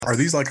Are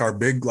these like our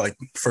big, like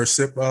first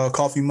sip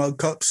coffee mug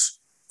cups,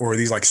 or are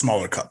these like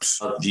smaller cups?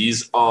 So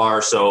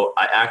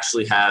I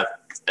actually have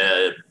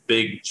a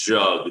big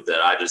jug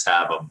that I just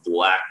have a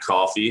black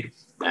coffee,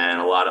 and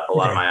a lot of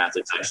my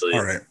athletes actually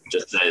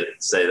just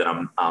say that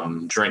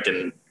I'm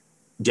drinking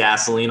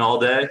gasoline all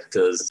day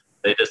because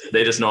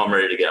they just know I'm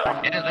ready to go.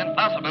 It is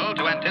impossible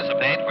to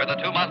anticipate where the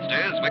two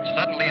monsters which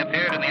suddenly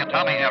appeared in the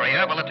Atami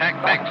area will attack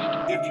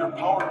next. If your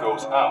power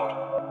goes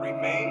out,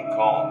 remain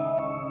calm.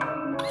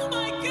 Oh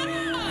my God!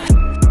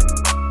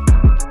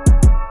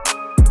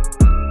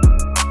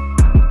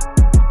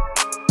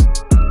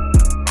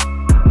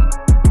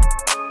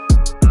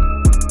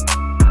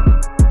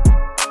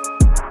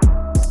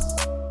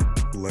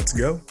 Let's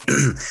go.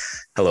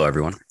 Hello,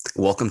 everyone.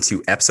 Welcome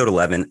to episode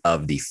 11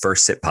 of the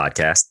First Sip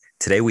podcast.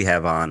 Today we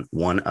have on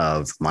one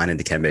of mine and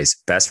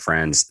Dikembe's best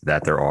friends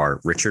that there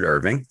are, Richard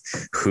Irving,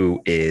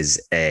 who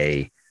is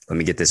let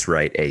me get this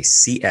right, a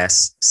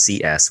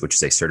CSCS, which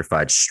is a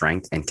certified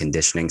strength and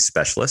conditioning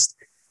specialist.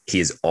 He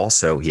is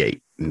also,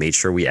 he made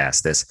sure we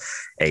asked this,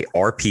 a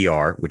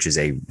RPR, which is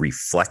a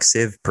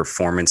reflexive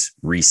performance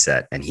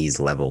reset, and he's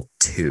level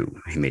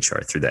 2. He made sure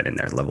I threw that in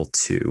there, level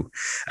 2.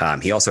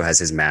 He also has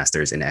his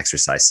master's in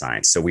exercise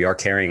science. So we are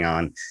carrying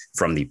on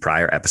from the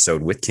prior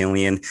episode with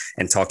Killian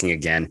and talking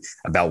again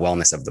about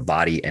wellness of the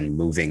body and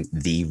moving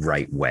the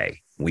right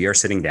way. We are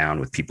sitting down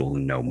with people who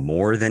know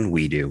more than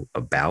we do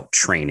about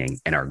training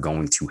and are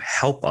going to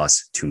help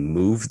us to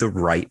move the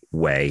right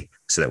way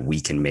so that we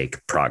can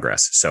make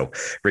progress. So,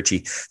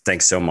 Richie,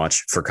 thanks so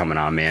much for coming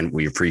on, man.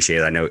 We appreciate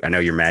it. I know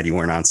you're mad you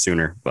weren't on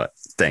sooner, but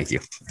thank you.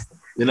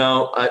 You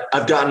know,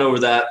 I've gotten over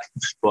that,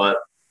 but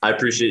I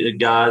appreciate it,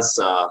 guys.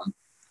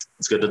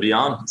 It's good to be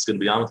on. It's good to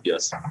be on with you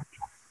guys.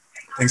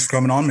 Thanks for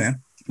coming on,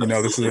 man. You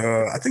know, this is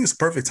I think it's a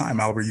perfect time,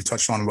 Albert. You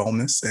touched on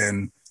wellness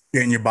and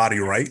getting your body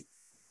right.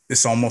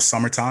 It's almost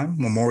summertime,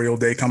 Memorial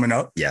Day coming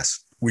up.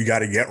 Yes. We got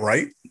to get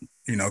right,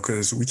 you know,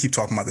 because we keep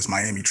talking about this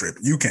Miami trip.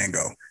 You can't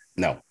go.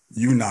 No.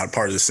 You're not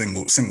part of the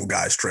single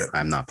guys trip.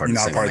 I'm not part of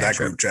You're the not part of that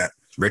trip. group chat.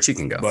 Richie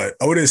can go. But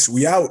Otis,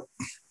 we out.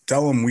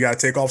 Tell him we got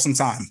to take off some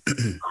time.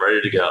 I'm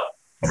ready to go.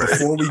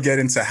 Before we get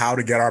into how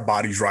to get our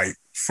bodies right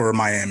for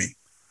Miami,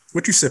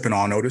 what you sipping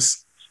on,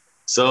 Otis?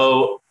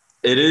 So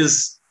it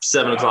is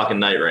 7:00 at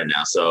night right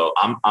now. So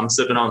I'm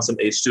sipping on some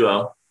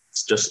H2O.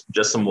 It's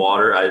just some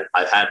water.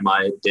 I've had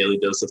my daily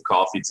dose of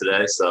coffee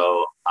today,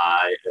 so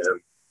I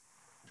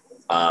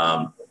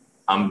am.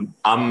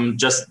 I'm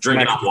just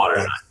drinking hot water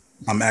tonight.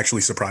 I'm actually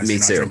surprised. Me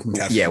too.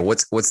 Yeah.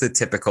 What's the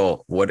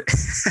typical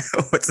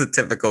what's the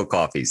typical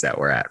coffees that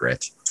we're at,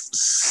 Rich?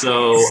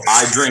 So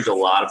I drink a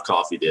lot of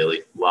coffee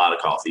daily. A lot of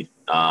coffee.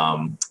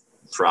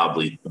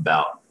 Probably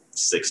about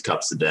 6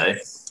 cups a day.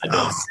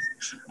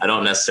 I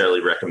don't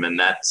necessarily recommend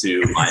that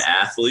to my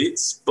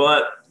athletes,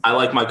 but I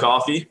like my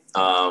coffee,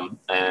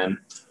 and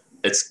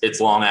it's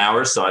long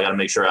hours, so I got to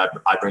make sure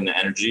I bring the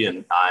energy,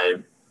 and I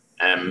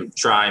am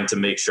trying to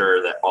make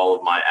sure that all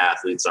of my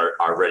athletes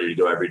are ready to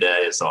go every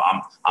day. So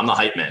I'm the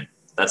hype man.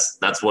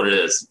 That's what it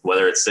is.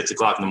 Whether it's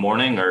 6:00 in the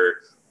morning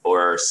or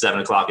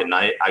 7:00 at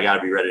night, I got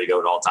to be ready to go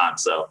at all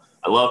times. So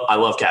I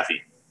love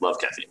caffeine. Love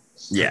caffeine.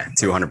 Yeah,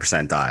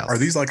 200% dial. Are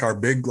these like our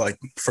big like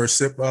first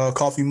sip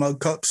coffee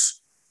mug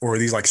cups, or are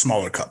these like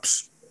smaller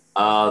cups?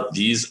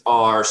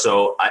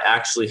 So I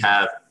actually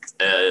have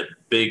a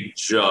big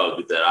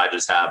jug that I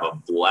just have a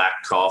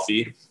black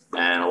coffee,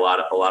 and a lot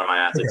of my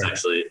athletes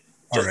actually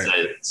just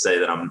say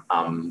that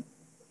I'm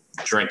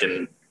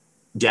drinking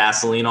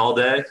gasoline all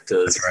day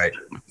because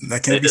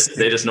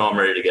they just know I'm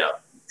ready to go.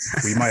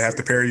 We might have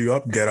to pair you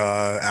up, get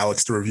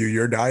Alex to review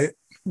your diet,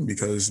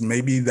 because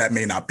maybe that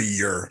may not be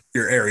your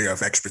area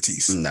of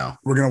expertise. No,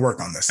 we're gonna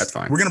work on this. That's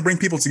fine. We're gonna bring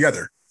people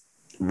together.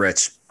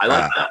 Rich, I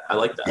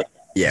like that.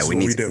 Yeah, we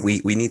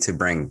need to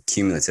bring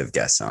cumulative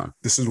guests on.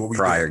 This is what we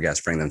prior do.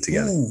 Guests, bring them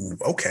together. Ooh,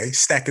 okay,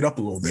 stack it up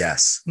a little bit.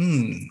 Yes.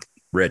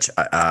 Rich,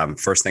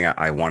 first thing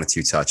I wanted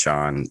to touch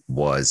on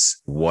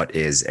was what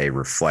is a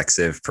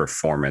reflexive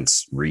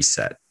performance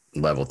reset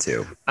level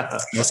 2? I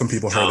know some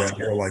people heard that.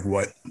 They're like,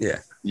 what? Yeah.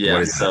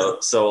 Yeah.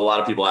 So a lot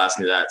of people ask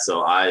me that.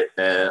 So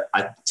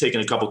I've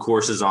taken a couple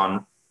courses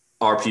on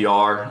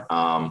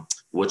RPR,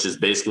 which is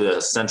basically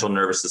a central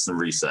nervous system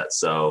reset.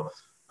 So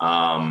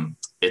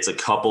it's a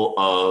couple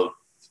of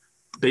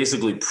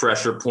basically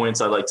pressure points,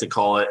 I like to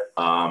call it,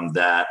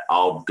 that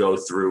I'll go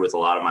through with a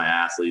lot of my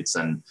athletes.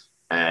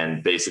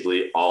 And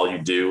basically all you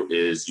do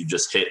is you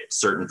just hit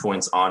certain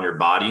points on your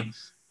body.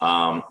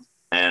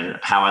 And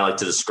how I like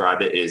to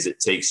describe it is it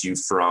takes you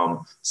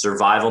from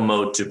survival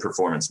mode to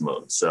performance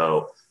mode.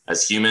 So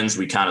as humans,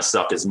 we kind of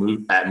suck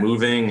at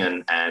moving,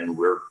 and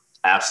we're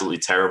absolutely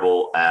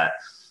terrible at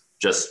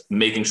just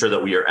making sure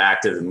that we are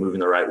active and moving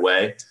the right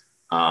way,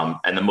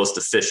 and the most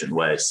efficient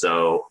way.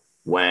 So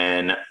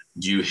when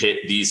you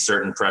hit these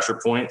certain pressure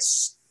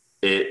points,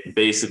 it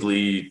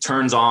basically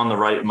turns on the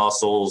right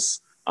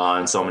muscles,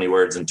 in so many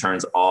words, and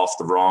turns off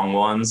the wrong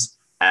ones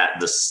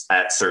at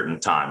certain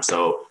times.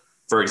 So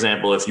for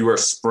example, if you are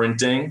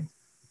sprinting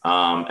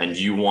and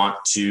you want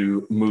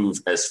to move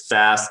as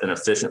fast and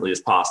efficiently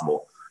as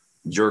possible,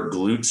 your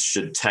glutes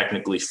should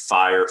technically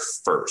fire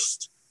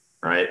first,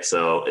 right?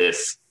 So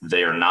if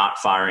they are not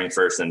firing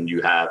first and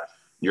you have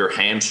your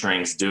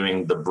hamstrings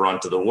doing the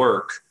brunt of the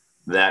work,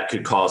 that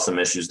could cause some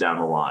issues down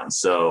the line.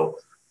 So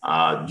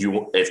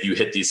if you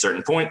hit these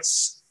certain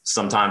points,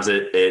 sometimes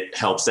it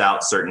helps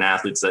out certain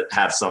athletes that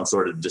have some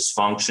sort of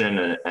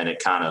dysfunction, and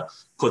it kind of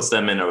puts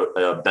them in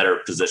a better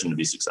position to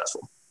be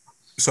successful.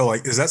 So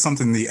like, is that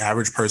something the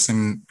average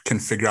person can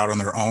figure out on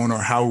their own, or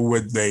how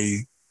would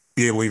they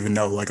be able to even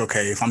know, like,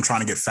 okay, if I'm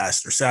trying to get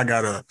faster, say I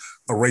got a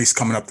race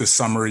coming up this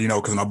summer,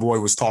 because my boy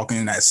was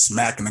talking that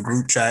smack in the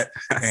group chat,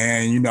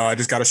 and, I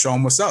just got to show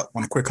him what's up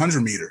on a quick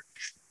 100 meter.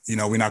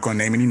 We're not going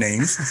to name any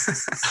names,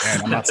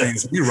 and I'm not saying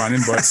it's me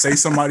running, but say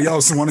somebody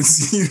else wanted to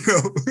see,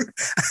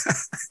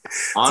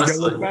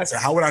 Honestly, faster.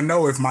 How would I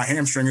know if my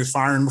hamstring is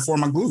firing before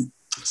my glute?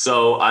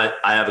 So I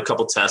have a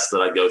couple tests that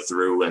I go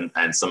through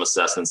and some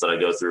assessments that I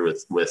go through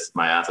with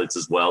my athletes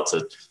as well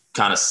to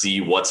kind of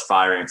see what's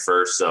firing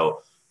first.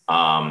 So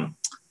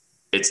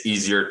it's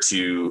easier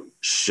to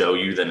show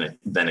you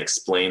than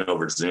explain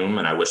over Zoom.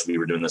 And I wish we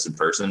were doing this in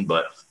person,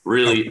 but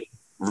really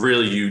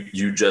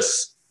you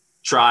just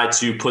try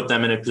to put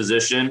them in a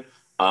position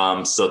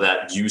so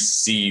that you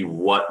see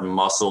what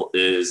muscle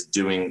is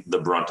doing the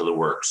brunt of the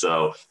work.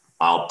 So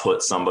I'll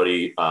put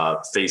somebody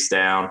face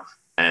down,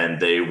 and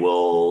they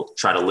will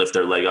try to lift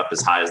their leg up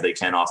as high as they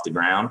can off the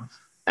ground.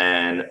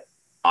 And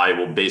I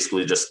will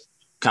basically just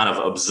kind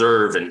of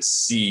observe and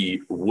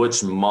see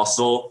which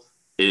muscle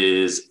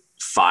is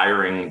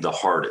firing the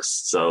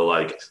hardest. So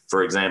like,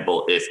 for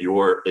example, if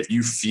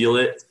you feel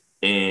it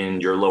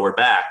in your lower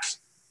back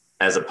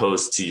as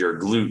opposed to your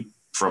glute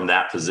from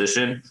that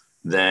position,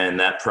 then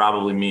that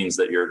probably means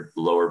that your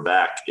lower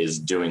back is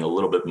doing a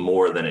little bit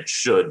more than it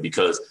should,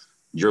 because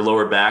your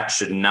lower back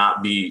should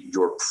not be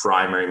your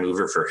primary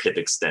mover for hip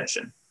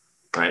extension,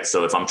 right?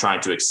 So if I'm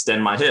trying to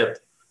extend my hip,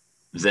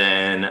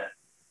 then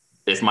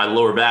if my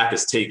lower back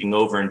is taking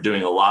over and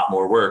doing a lot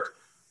more work,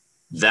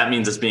 that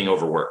means it's being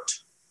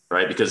overworked,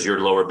 right? Because your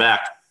lower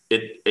back,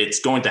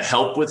 it's going to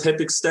help with hip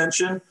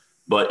extension,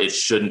 but it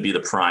shouldn't be the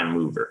prime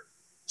mover.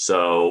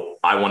 So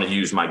I want to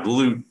use my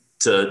glute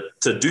to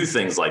do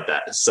things like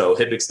that. So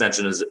hip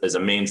extension is a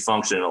main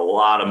function in a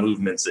lot of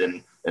movements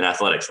in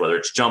athletics, whether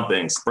it's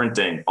jumping,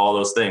 sprinting, all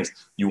those things.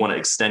 You want to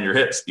extend your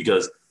hips,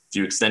 because if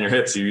you extend your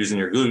hips, you're using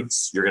your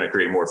glutes, you're going to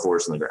create more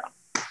force in the ground.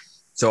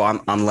 So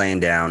I'm laying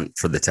down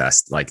for the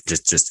test, like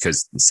just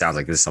because it sounds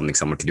like this is something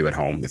someone could do at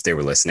home if they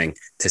were listening,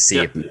 to see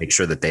if make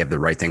sure that they have the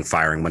right thing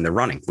firing when they're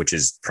running, which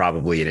is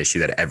probably an issue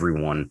that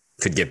everyone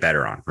could get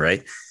better on,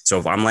 right? So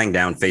if I'm laying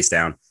down, face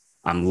down,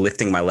 I'm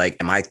lifting my leg.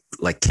 Am I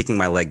like kicking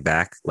my leg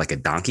back like a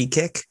donkey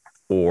kick?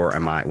 Or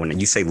am I, when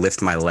you say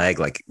lift my leg,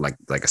 like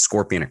a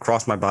scorpion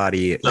across my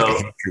body?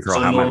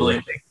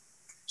 Normally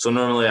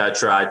I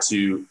try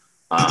to,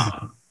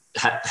 I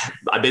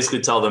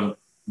basically tell them,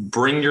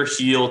 bring your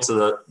heel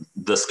to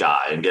the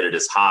sky and get it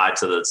as high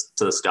to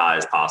the sky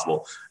as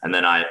possible. And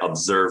then I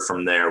observe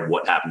from there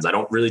what happens. I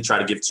don't really try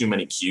to give too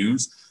many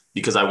cues,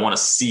 because I want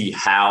to see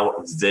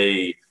how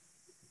they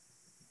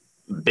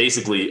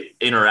basically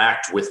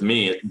interact with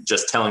me,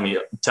 just telling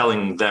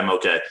them,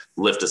 okay,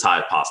 lift as high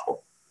as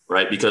possible.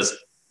 Right. Because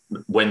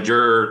when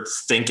you're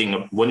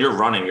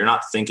running, you're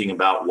not thinking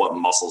about what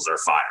muscles are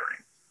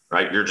firing,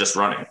 right? You're just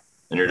running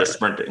and you're just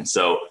sprinting.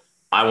 So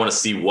I want to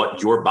see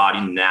what your body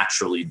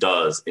naturally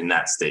does in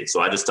that state. So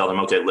I just tell them,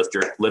 okay, lift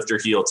your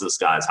heel to the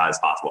sky as high as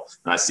possible.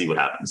 And I see what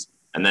happens.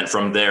 And then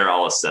from there,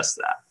 I'll assess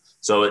that.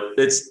 So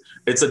it's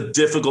a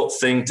difficult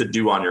thing to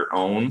do on your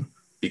own,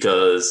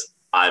 because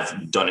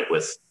I've done it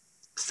with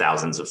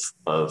thousands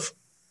of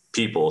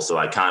people. So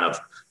I kind of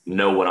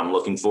know what I'm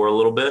looking for a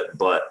little bit,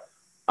 but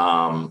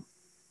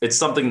it's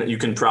something that you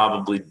can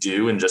probably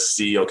do and just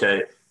see,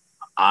 okay,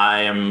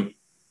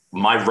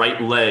 my right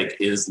leg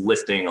is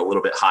lifting a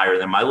little bit higher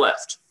than my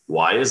left.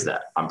 Why is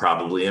that? I'm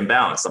probably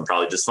imbalanced. I'm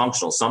probably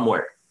dysfunctional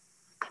somewhere,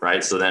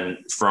 right? So then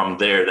from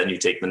there, then you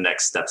take the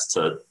next steps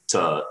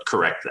to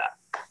correct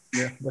that.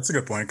 Yeah, that's a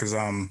good point, because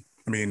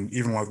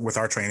even with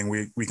our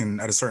training, we can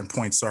at a certain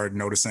point start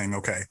noticing,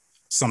 okay,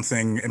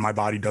 something in my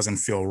body doesn't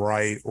feel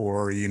right,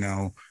 or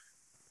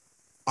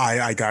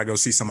I gotta go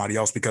see somebody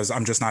else because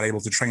I'm just not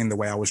able to train the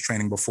way I was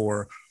training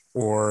before,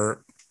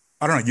 or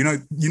I don't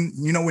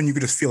know, when you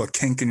could just feel a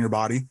kink in your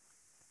body,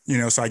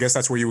 so I guess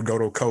that's where you would go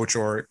to a coach,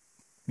 or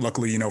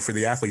luckily, for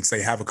the athletes,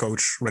 they have a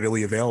coach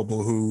readily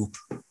available who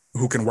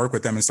can work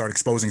with them and start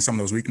exposing some of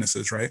those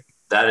weaknesses, right?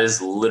 That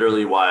is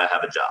literally why I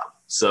have a job.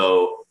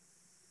 So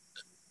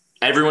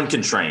everyone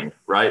can train,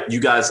 right? You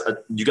guys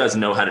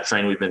know how to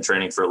train. We've been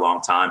training for a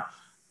long time.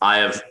 I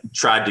have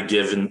tried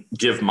to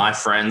give my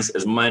friends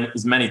as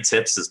many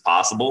tips as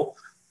possible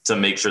to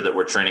make sure that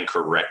we're training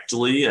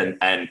correctly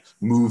and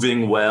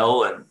moving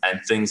well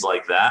and things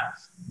like that.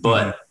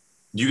 But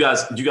you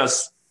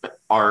guys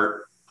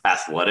are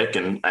athletic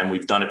and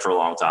we've done it for a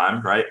long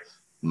time, right?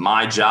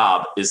 My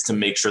job is to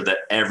make sure that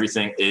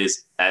everything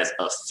is as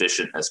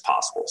efficient as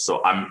possible.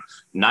 So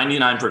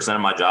 99%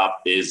 of my job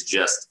is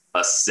just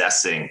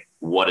assessing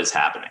what is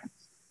happening.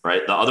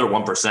 right? The other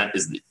 1%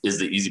 is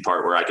the easy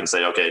part where I can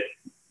say, okay,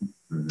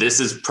 this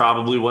is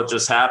probably what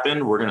just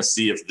happened. We're going to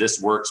see if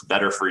this works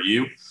better for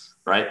you,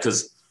 right?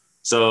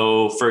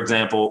 So for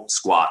example,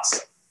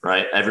 squats,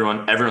 right?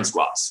 Everyone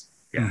squats.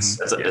 Yes.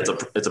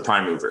 It's a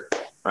prime mover,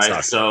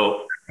 right?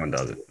 So everyone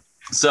does it.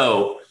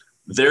 So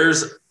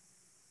there's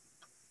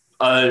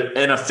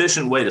an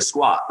efficient way to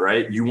squat,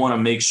 right? You want to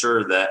make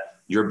sure that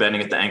you're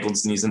bending at the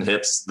ankles, knees, and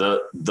hips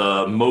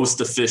the most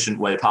efficient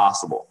way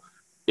possible.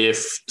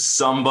 If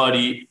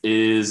somebody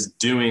is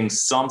doing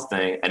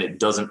something and it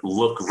doesn't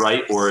look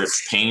right, or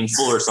it's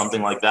painful or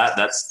something like that,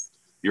 that's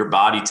your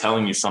body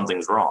telling you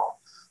something's wrong.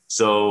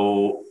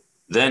 So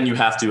then you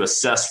have to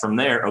assess from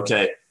there,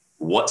 okay,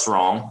 what's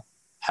wrong?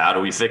 How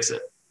do we fix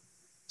it?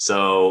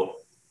 So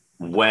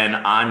when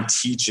I'm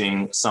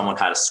teaching someone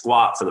how to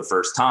squat for the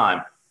first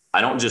time, I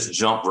don't just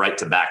jump right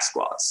to back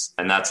squats.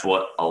 And that's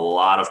what a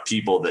lot of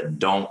people that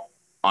don't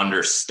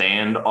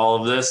understand all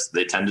of this,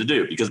 they tend to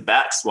do, because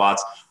back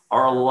squats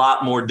are a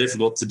lot more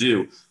difficult to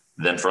do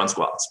than front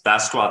squats.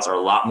 Back squats are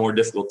a lot more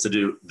difficult to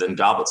do than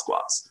goblet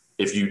squats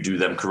if you do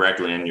them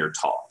correctly and you're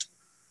taught,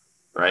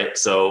 right?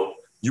 So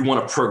you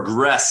want to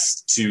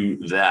progress to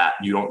that.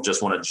 You don't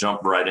just want to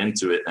jump right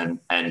into it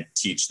and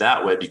teach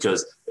that way,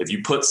 because if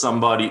you put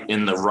somebody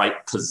in the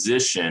right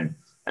position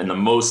and the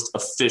most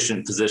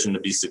efficient position to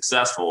be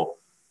successful,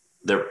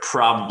 they're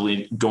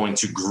probably going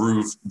to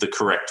groove the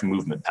correct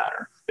movement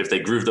pattern. If they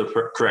groove the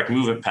correct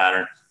movement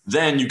pattern,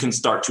 then you can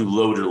start to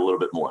load it a little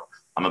bit more.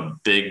 I'm a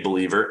big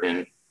believer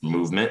in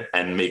movement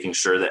and making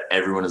sure that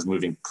everyone is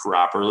moving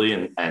properly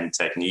and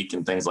technique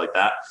and things like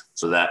that.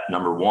 So that,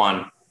 number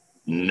one,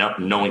 no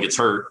one gets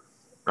hurt,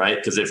 right?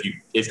 Because if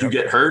you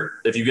get hurt,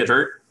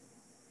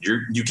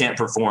 you can't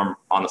perform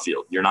on the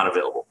field. You're not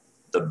available.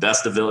 The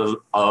best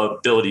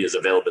ability is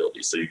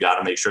availability. So you got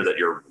to make sure that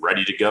you're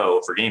ready to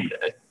go for game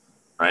day,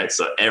 right?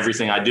 So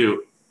everything I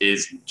do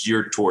is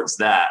geared towards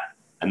that,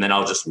 and then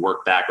I'll just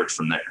work backwards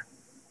from there.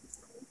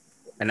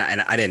 And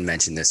I didn't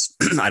mention this,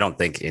 I don't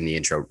think, in the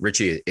intro.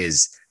 Richie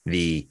is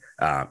a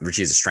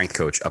strength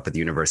coach up at the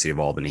University of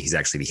Albany. He's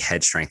actually the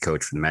head strength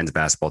coach for the men's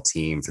basketball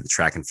team, for the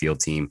track and field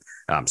team.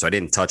 So I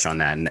didn't touch on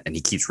that, and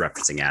he keeps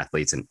referencing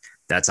athletes, and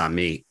that's on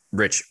me.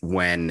 Rich,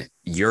 when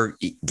you're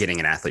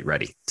getting an athlete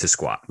ready to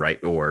squat,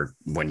 right? Or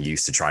when you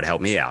used to try to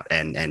help me out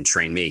and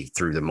train me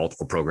through the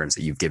multiple programs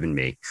that you've given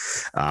me,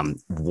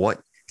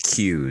 what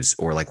cues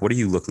or what are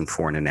you looking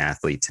for in an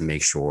athlete to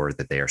make sure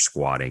that they are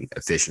squatting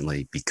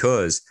efficiently?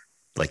 Because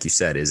like you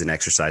said, is an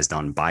exercise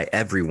done by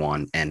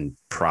everyone, and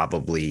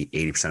probably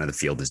 80% of the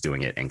field is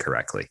doing it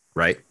incorrectly,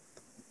 right?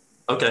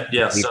 Okay.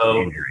 Yeah.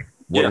 So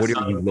what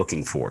are you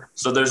looking for?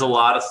 So there's a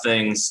lot of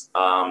things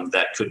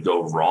that could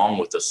go wrong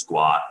with the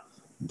squat,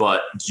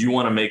 but you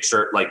want to make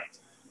sure,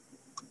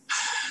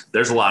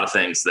 there's a lot of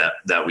things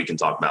that we can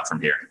talk about from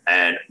here.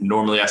 And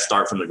normally I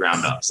start from the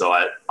ground up. So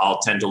I'll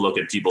tend to look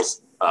at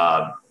people's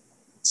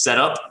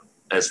setup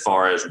as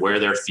far as where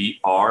their feet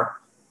are.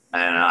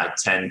 And I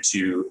tend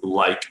to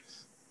like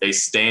a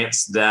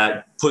stance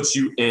that puts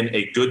you in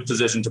a good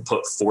position to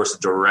put force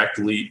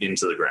directly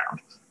into the ground,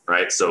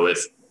 right? So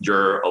if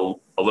you're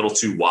a little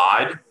too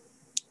wide,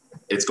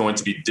 it's going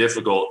to be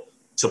difficult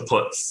to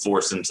put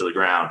force into the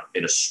ground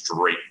in a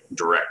straight,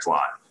 direct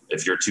line.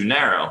 If you're too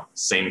narrow,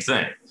 same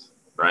thing,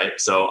 right?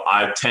 So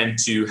I tend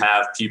to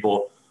have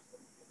people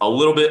a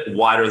little bit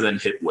wider than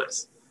hip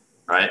width,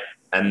 right?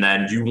 And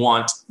then you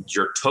want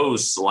your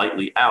toes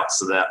slightly out,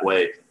 so that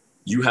way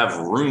you have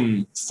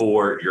room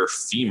for your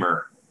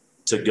femur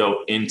to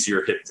go into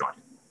your hip joint,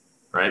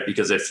 right?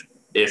 Because if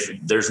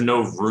there's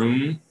no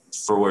room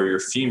for your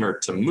femur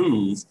to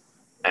move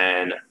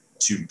and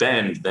to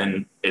bend,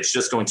 then it's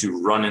just going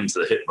to run into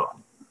the hip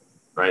bone,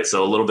 right?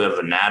 So a little bit of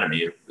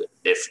anatomy.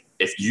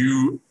 If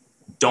you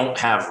don't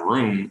have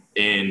room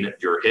in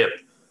your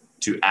hip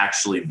to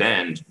actually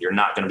bend, you're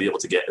not going to be able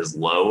to get as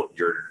low.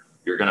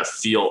 You're going to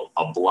feel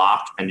a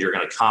block, and you're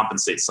going to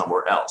compensate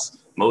somewhere else.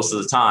 Most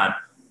of the time,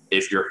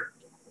 if your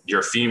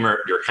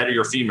head of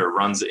your femur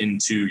runs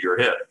into your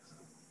hip,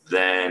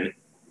 then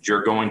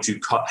you're going to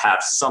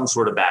have some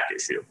sort of back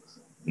issue.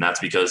 And that's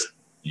because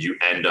you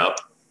end up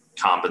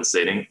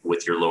compensating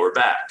with your lower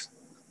back,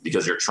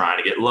 because you're trying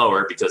to get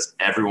lower, because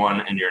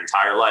everyone in your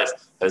entire life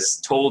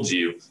has told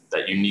you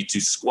that you need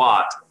to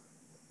squat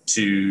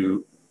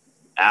to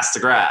ass to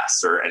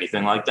grass or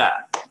anything like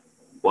that.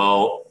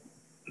 Well,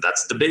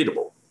 that's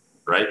debatable,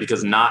 right?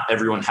 Because not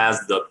everyone has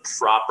the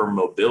proper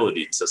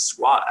mobility to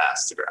squat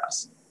ass to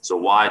grass. So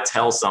why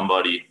tell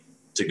somebody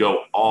to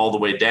go all the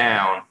way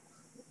down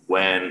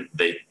when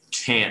they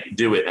can't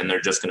do it, and they're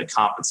just going to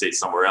compensate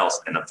somewhere else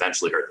and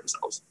eventually hurt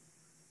themselves?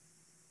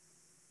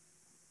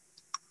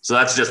 So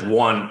that's just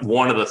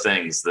one of the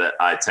things that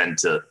I tend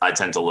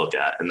to look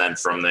at. And then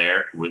from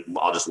there,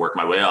 I'll just work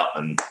my way up,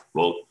 and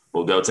we'll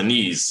go to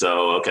knees.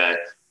 So, okay,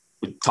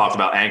 we talked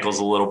about ankles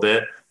a little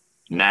bit.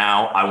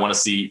 Now I want to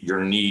see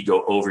your knee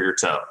go over your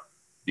toe,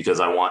 because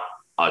I want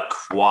a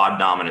quad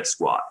dominant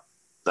squat.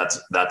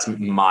 That's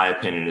my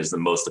opinion, is the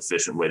most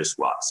efficient way to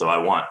squat. So I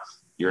want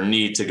your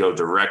knee to go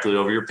directly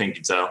over your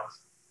pinky toe.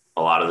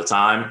 A lot of the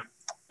time,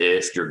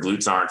 if your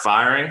glutes aren't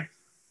firing,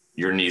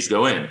 your knees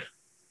go in,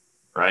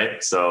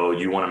 right? So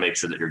you want to make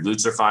sure that your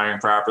glutes are firing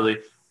properly.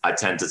 I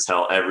tend to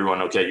tell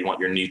everyone, okay, you want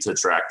your knee to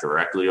track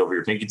directly over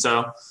your pinky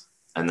toe.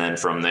 And then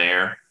from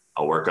there,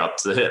 I'll work up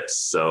to the hips.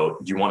 So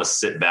you want to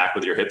sit back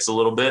with your hips a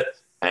little bit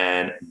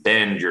and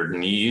bend your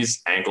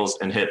knees, ankles,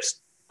 and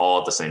hips all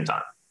at the same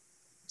time.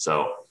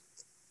 So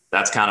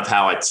that's kind of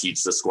how I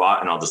teach the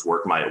squat, and I'll just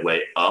work my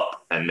way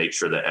up and make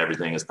sure that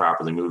everything is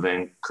properly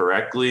moving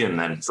correctly. And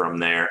then from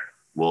there,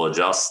 we'll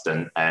adjust,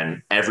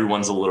 and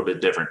everyone's a little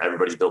bit different.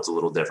 Everybody's built a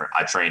little different.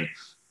 I train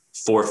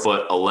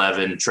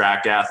 4'11"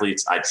 track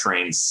athletes. I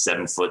train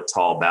 7 foot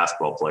tall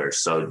basketball players.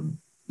 So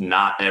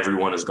not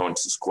everyone is going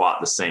to squat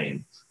the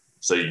same.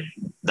 So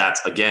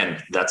that's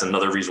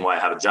another reason why I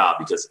have a job,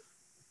 because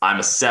I'm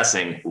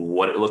assessing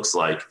what it looks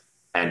like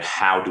and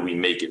how do we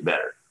make it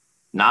better.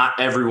 Not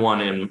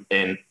everyone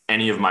in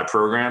any of my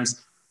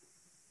programs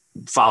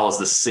follows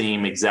the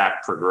same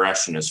exact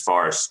progression as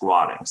far as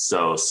squatting.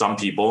 So some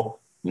people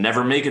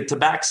never make it to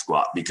back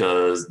squat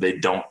because they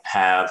don't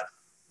have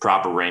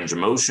proper range of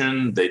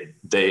motion.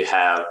 They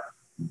have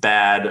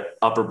bad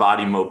upper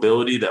body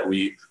mobility that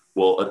we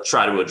will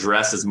try to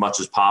address as much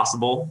as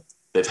possible.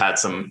 They've had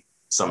some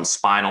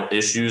spinal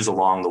issues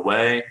along the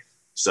way.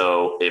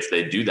 So if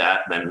they do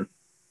that, then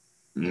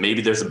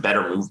maybe there's a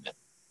better movement,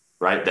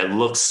 right? That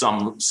looks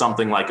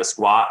something like a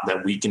squat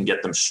that we can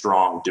get them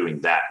strong doing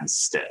that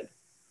instead.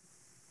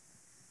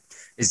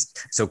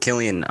 So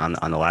Killian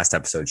on the last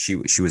episode, she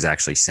was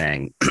actually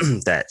saying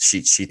that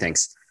she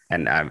thinks,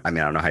 and I mean, I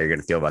don't know how you're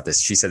going to feel about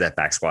this. She said that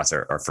back squats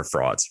are for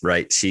frauds,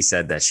 right? She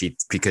said that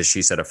because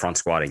she said a front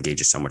squat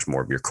engages so much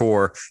more of your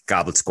core,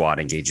 goblet squat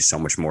engages so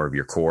much more of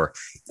your core.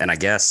 And I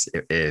guess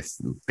if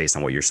based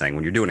on what you're saying,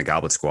 when you're doing a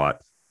goblet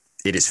squat,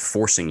 it is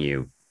forcing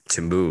you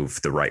to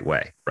move the right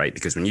way, right?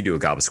 Because when you do a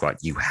goblet squat,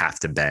 you have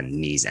to bend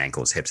knees,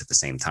 ankles, hips at the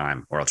same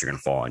time, or else you're going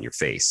to fall on your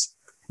face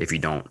if you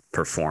don't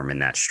perform in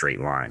that straight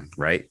line,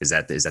 right? Is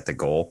that the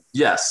goal?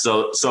 Yes.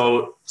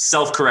 So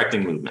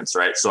self-correcting movements,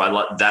 right?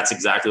 So that's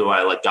exactly why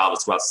I like goblet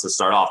squats to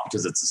start off,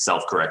 because it's a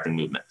self-correcting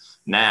movement.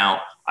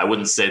 Now, I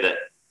wouldn't say that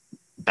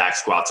back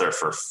squats are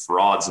for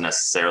frauds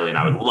necessarily, and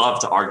I would love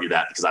to argue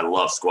that, because I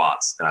love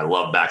squats and I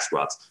love back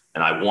squats,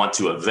 and I want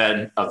to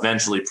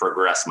eventually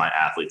progress my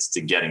athletes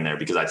to getting there,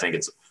 because I think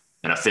it's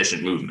an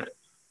efficient movement,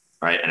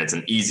 right? And it's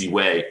an easy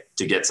way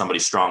to get somebody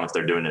strong if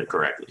they're doing it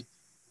correctly.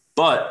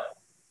 But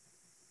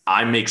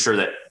I make sure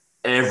that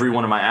every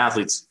one of my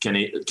athletes can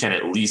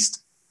at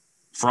least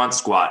front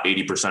squat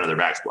 80% of their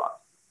back squat,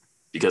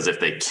 because if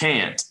they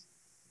can't,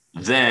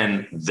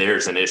 then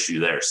there's an issue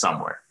there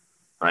somewhere,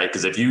 right?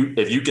 Because if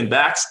you can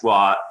back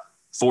squat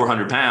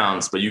 400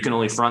 pounds, but you can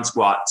only front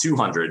squat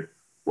 200,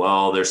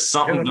 well, there's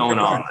something going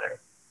on there.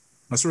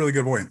 That's a really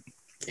good point.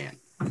 Can't.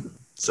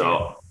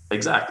 So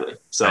exactly.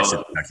 So I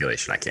said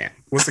calculation. I can't.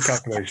 What's the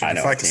calculation? I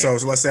know. So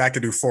let's say I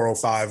could do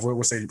 405.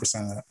 What's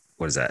 80% of that?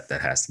 What is that? That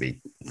has to be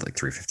like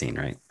 315,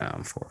 right?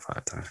 4 or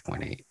 5 times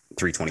 0.8,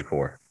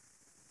 324.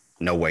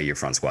 No way you're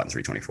front squatting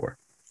 324.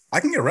 I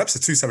can get reps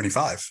at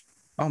 275.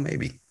 Oh,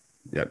 maybe.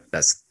 Yep,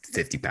 that's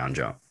 50-pound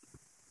jump.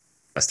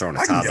 That's throwing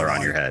a toddler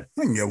on your head.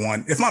 I can get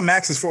one. If my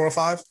max is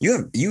 405, yeah,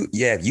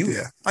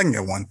 I can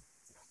get one.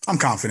 I'm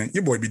confident.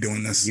 Your boy be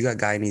doing this. You got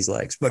Guyanese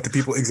legs. But the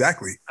people,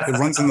 exactly. It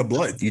runs in the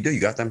blood. You do.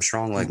 You got them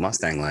strong like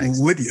Mustang legs.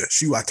 Lydia,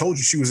 I told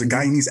you she was a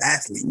Guyanese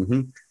athlete.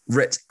 Mm-hmm.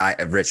 Rich,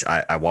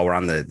 while we're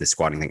on the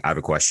squatting thing, I have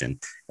a question.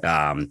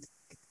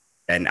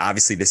 And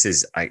obviously this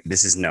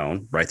is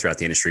known right throughout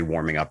the industry.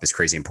 Warming up is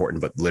crazy important,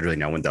 but literally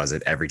no one does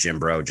it. Every gym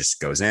bro just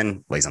goes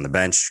in, lays on the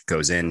bench,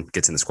 goes in,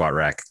 gets in the squat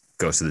rack,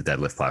 goes to the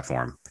deadlift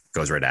platform,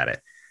 goes right at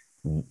it.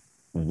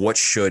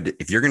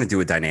 If you're going to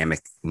do a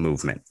dynamic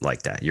movement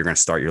like that, you're going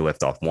to start your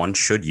lift off. One,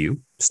 should you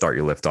start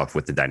your lift off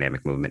with the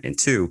dynamic movement? And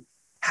two,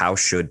 how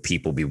should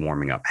people be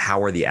warming up?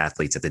 How are the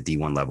athletes at the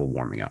D1 level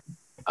warming up?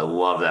 I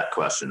love that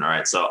question. All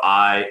right. So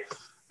I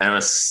am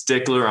a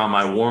stickler on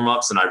my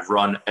warm-ups, and I've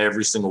run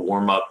every single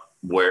warm-up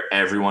where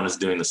everyone is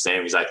doing the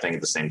same exact thing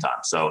at the same time.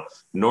 So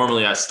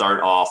normally I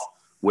start off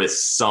with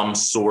some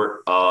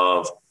sort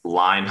of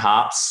line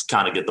hops,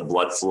 kind of get the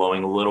blood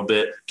flowing a little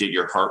bit, get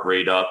your heart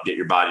rate up, get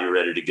your body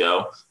ready to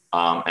go.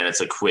 And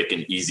it's a quick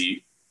and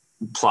easy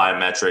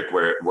plyometric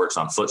where it works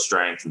on foot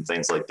strength and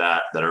things like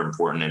that are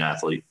important in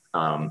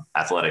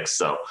athletics.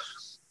 So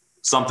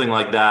something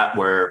like that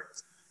where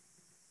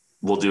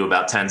we'll do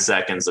about 10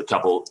 seconds, a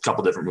couple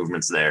different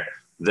movements there.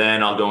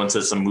 Then I'll go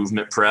into some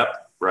movement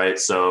prep, right?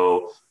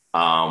 So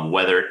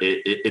whether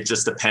it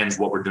just depends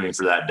what we're doing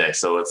for that day.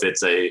 So if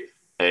it's a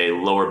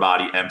lower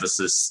body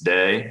emphasis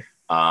day,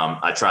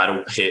 I try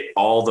to hit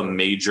all the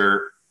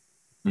major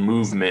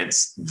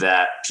movements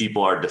that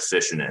people are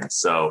deficient in.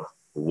 So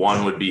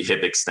one would be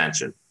hip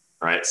extension,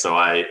 right? So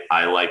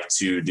I like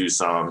to do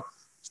some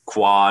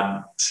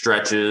quad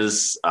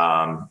stretches,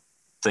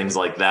 things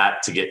like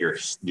that to get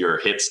your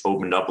hips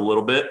opened up a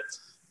little bit.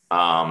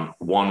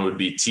 One would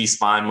be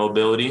T-spine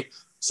mobility.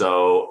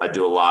 So I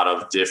do a lot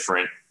of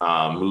different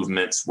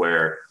movements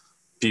where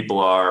people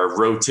are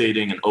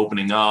rotating and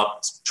opening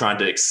up, trying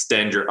to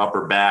extend your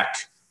upper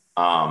back.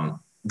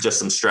 just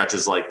some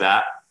stretches like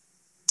that.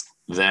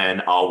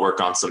 Then I'll work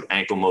on some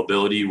ankle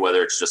mobility,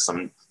 whether it's just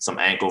some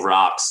ankle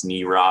rocks,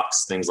 knee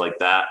rocks, things like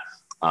that,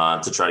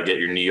 to try to get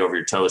your knee over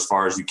your toe as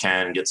far as you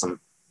can, get some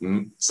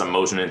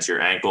motion into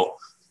your ankle.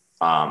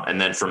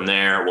 And then from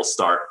there, we'll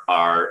start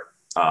our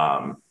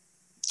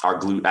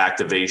glute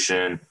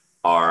activation,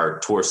 our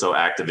torso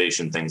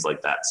activation, things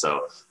like that.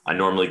 So I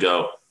normally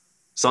go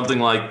something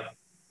like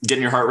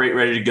getting your heart rate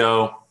ready to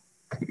go,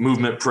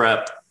 movement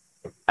prep,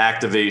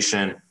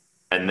 activation,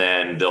 and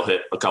then they'll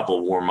hit a couple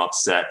of warm-up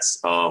sets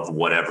of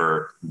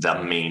whatever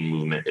the main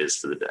movement is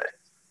for the day.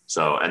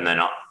 So, and then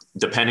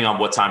depending on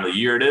what time of the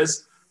year it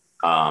is,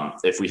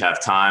 if we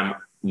have time,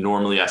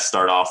 normally I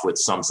start off with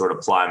some sort of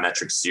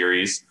plyometric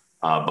series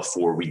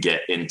before we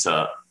get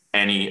into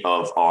any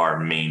of our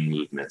main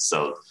movements.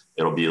 So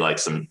it'll be like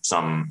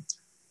some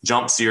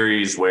jump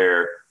series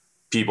where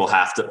people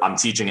I'm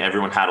teaching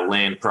everyone how to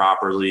land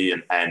properly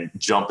and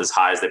jump as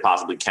high as they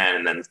possibly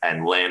can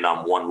and land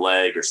on one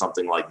leg or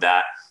something like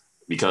that.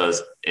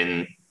 Because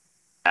in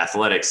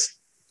athletics,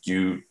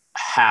 you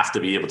have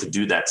to be able to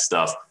do that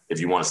stuff if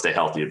you want to stay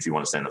healthy, if you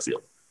want to stay in the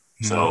field.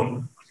 Mm-hmm.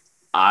 So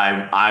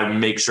I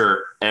make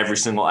sure every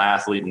single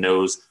athlete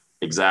knows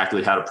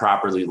exactly how to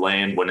properly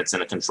land when it's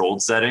in a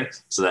controlled setting,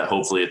 so that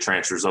hopefully it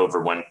transfers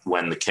over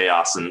when the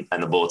chaos and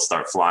the bullets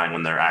start flying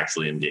when they're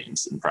actually in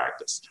games in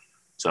practice.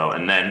 So,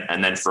 and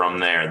then from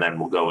there, then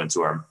we'll go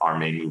into our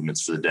main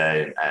movements for the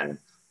day, and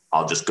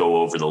I'll just go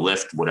over the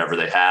lift, whatever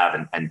they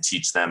have, and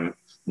teach them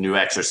new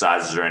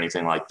exercises or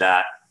anything like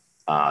that.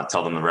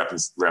 Tell them the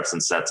reps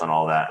and sets on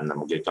all that, and then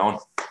we'll get going.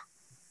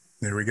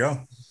 There we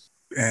go.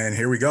 And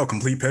here we go.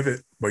 Complete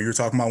pivot. But you were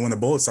talking about when the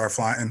bullets start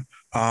flying.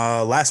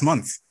 Last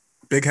month,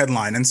 big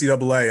headline,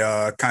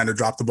 NCAA kind of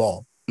dropped the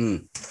ball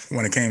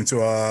when it came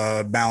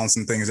to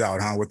balancing things out,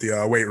 with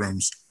the weight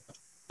rooms.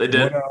 They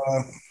did.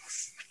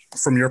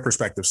 From your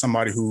perspective,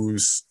 somebody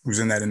who's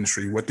in that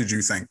industry, what did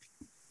you think?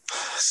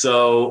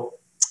 So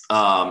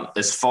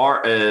as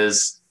far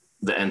as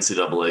the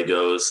NCAA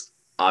goes,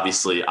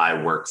 obviously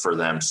I work for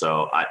them.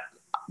 So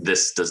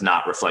this does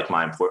not reflect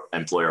my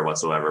employer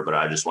whatsoever, but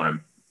I just want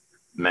to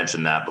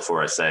mention that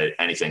before I say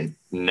anything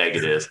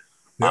negative.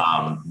 Yep.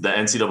 The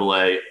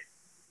NCAA,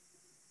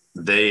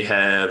 they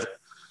have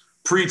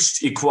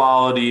preached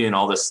equality and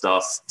all this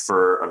stuff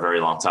for a very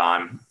long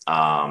time.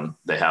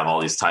 They have all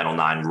these Title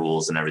IX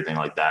rules and everything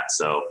like that.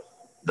 So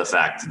the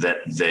fact that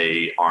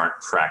they aren't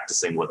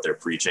practicing what they're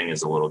preaching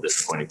is a little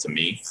disappointing to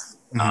me.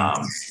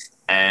 Mm-hmm.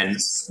 And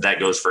that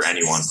goes for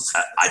anyone.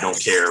 I don't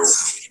care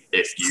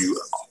if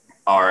you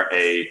are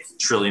a $1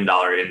 trillion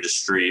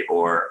industry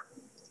or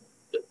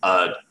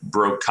a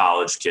broke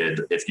college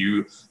kid. If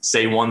you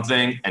say one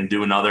thing and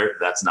do another,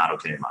 that's not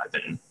okay in my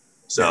opinion.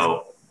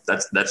 So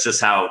that's just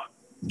how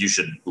you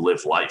should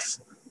live life.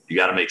 You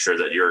got to make sure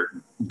that you're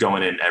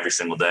going in every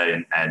single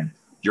day and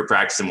you're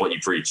practicing what you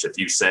preach. If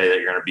you say that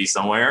you're going to be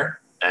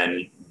somewhere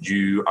and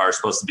you are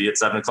supposed to be at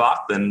 7:00,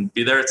 then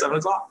be there at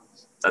 7:00.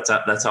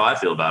 That's how I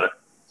feel about it.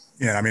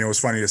 Yeah, I mean, it was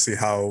funny to see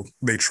how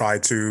they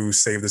tried to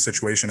save the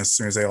situation as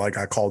soon as they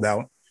got called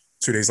out.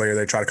 2 days later,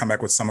 they tried to come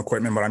back with some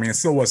equipment, but I mean, it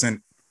still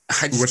wasn't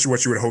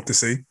what you would hope to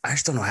see. I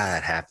just don't know how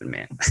that happened,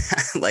 man.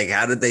 Like,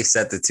 how did they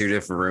set the two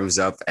different rooms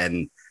up,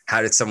 and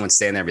how did someone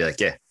stand there and be like,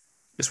 "Yeah,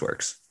 this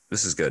works.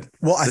 This is good.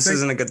 Well, this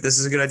is a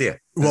good idea.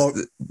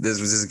 This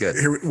is good."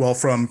 Well,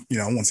 from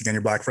once again,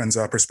 your Black friends'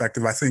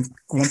 perspective, I think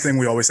one thing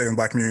we always say in the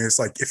Black community is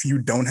like, if you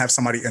don't have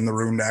somebody in the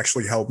room to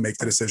actually help make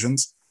the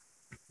decisions,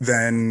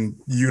 then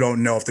you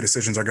don't know if the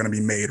decisions are going to be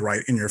made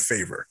right in your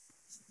favor,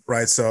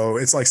 right? So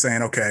it's like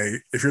saying, okay,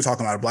 if you're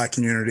talking about a Black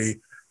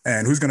community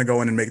and who's going to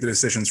go in and make the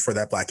decisions for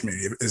that Black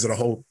community, is it a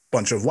whole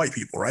bunch of white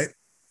people, right,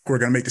 who are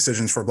going to make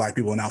decisions for Black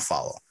people and now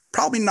follow?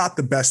 Probably not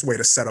the best way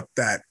to set up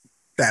that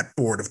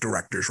board of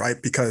directors,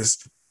 right? Because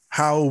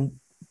how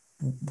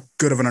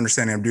good of an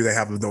understanding do they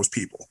have of those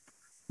people?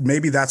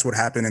 Maybe that's what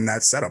happened in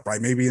that setup, right?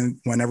 Maybe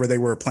whenever they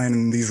were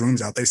planning these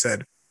rooms out, they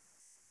said,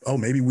 oh,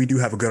 maybe we do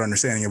have a good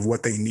understanding of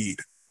what they need.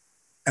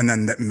 And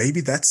then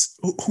maybe that's,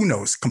 who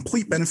knows,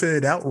 complete benefit of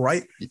the doubt,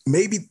 right?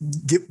 Maybe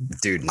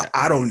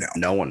I don't know.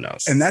 No one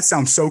knows. And that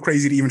sounds so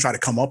crazy to even try to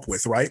come up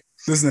with, right?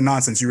 This is the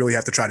nonsense you really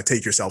have to try to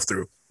take yourself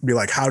through. Be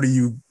like, how do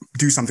you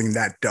do something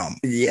that dumb?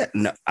 Yeah,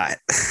 no,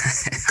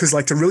 because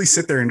like to really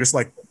sit there and just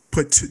like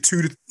put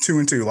two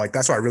and two, like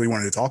that's why I really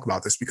wanted to talk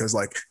about this, because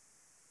like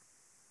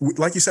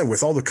you said,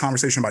 with all the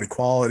conversation about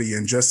equality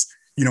and just,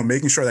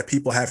 making sure that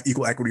people have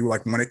equal equity,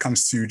 like when it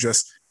comes to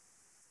just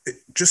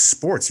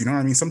sports, you know what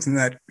I mean? Something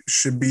that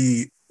should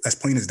be as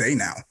plain as day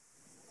now.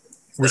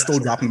 We're still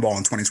dropping the ball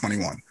in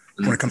 2021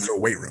 when it comes to a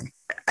weight room.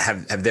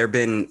 Have there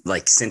been,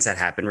 like, since that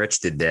happened,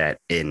 Rich, did that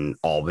in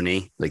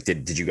Albany? Like,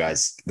 did you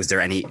guys, was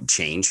there any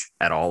change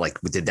at all? Like,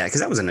 did that,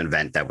 because that was an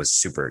event that was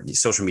super,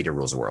 social media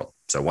rules the world.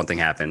 So one thing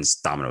happens,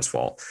 dominoes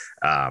fall.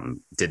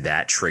 Did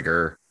that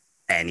trigger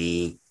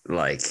any,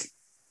 like,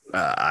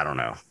 I don't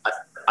know.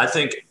 I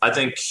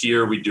think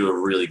here we do a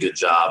really good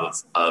job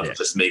of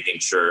just making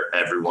sure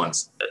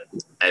everyone's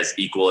as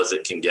equal as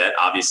it can get.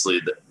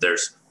 Obviously,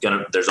 there's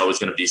always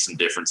gonna be some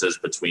differences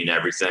between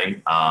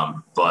everything,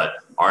 but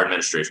our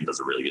administration does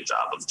a really good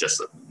job of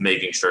just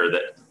making sure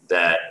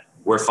that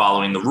we're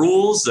following the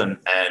rules and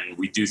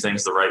we do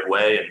things the right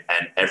way,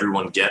 and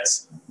everyone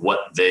gets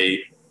what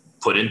they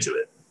put into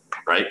it,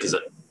 right? Because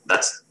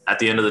that's at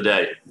the end of the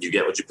day, you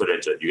get what you put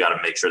into it. You got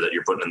to make sure that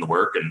you're putting in the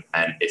work,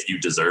 and if you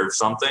deserve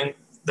something,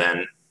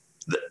 then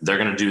they're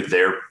going to do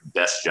their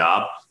best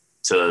job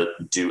to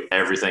do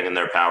everything in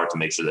their power to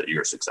make sure that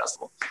you're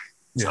successful.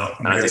 Yeah, so,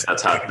 and I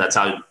think that's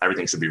how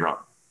everything should be run.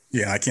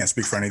 Yeah, I can't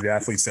speak for any of the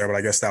athletes there, but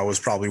I guess that was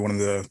probably one of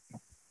the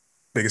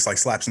biggest like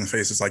slaps in the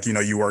face. It's like,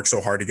 you work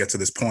so hard to get to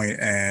this point,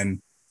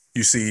 and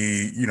you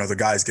see, the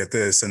guys get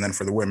this, and then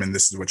for the women,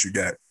 this is what you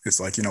get. It's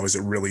like, is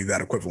it really that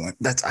equivalent?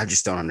 I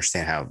just don't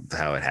understand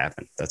how it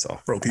happened. That's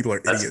all. Bro, people are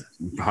idiots.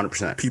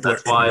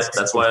 100%.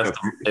 That's why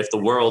if the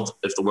world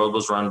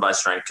was run by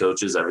strength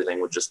coaches,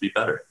 everything would just be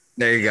better.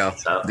 There you go.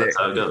 That's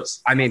how it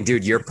goes. I mean,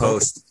 dude, your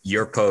post,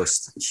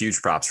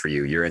 huge props for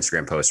you. Your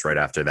Instagram post right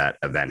after that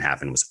event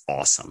happened was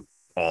awesome.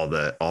 All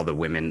the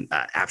women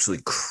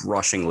absolutely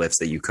crushing lifts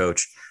that you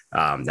coach.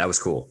 That was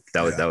cool.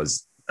 That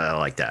was I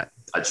like that.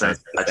 I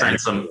trained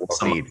some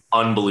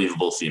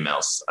unbelievable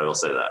females. I will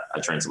say that.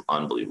 I trained some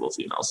unbelievable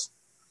females.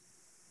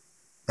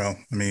 Well,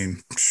 I mean,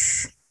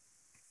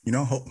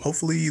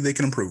 hopefully they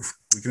can improve.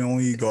 We can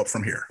only go up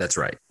from here. That's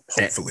right.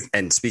 Hopefully.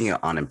 And speaking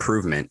on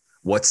improvement,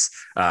 what's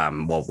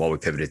while we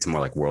pivoted to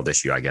more like world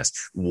issue, I guess,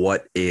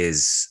 what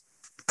is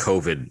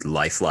COVID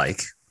life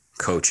like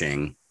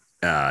coaching,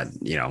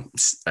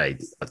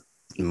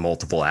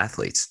 multiple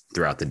athletes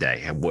throughout the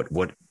day?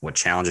 What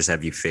challenges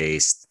have you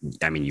faced?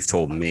 I mean, you've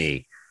told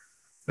me,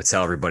 but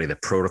tell everybody the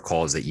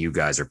protocols that you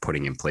guys are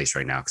putting in place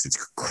right now, because it's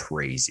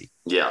crazy.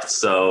 Yeah.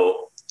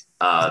 So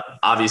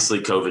obviously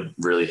COVID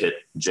really hit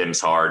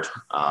gyms hard,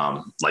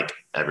 like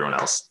everyone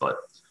else, but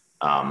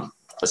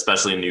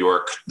especially in New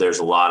York, there's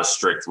a lot of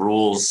strict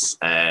rules,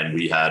 and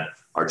we had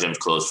our gyms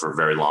closed for a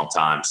very long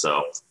time.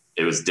 So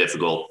it was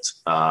difficult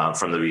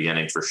from the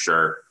beginning for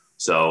sure.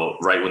 So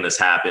right when this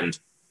happened,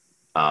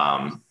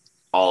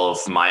 all of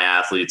my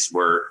athletes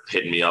were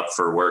hitting me up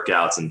for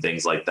workouts and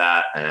things like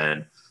that.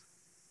 And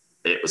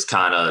it was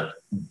kind of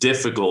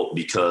difficult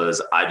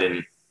because I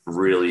didn't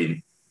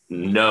really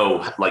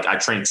know, like I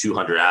trained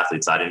 200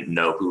 athletes. I didn't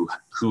know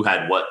who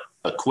had what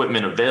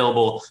equipment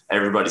available.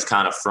 Everybody's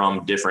kind of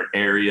from different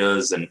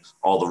areas, and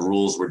all the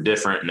rules were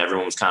different, and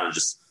everyone was kind of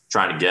just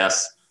trying to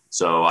guess.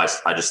 So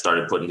I just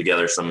started putting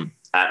together some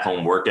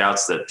at-home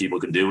workouts that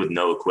people could do with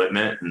no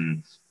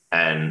equipment.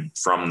 And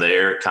from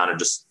there kind of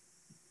just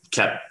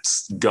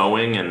kept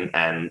going,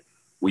 and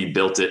we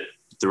built it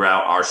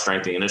throughout our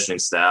strength and conditioning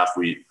staff.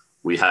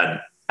 We had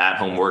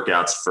at-home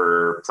workouts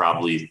for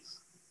probably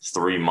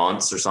 3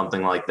 months or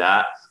something like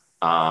that.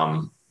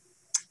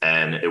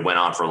 And it went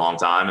on for a long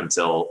time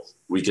until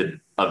we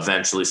could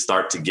eventually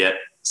start to get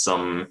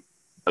some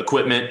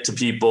equipment to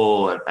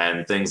people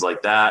and things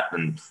like that.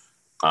 And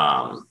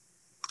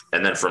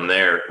then from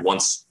there,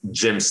 once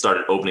gyms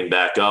started opening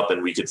back up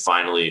and we could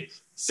finally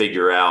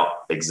figure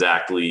out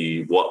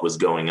exactly what was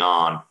going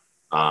on,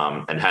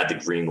 and had the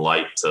green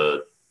light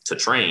to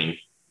train,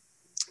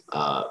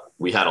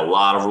 we had a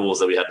lot of rules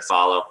that we had to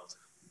follow.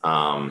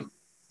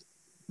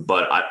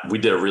 But we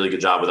did a really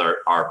good job with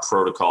our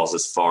protocols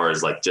as far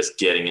as like just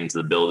getting into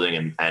the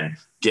building and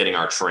getting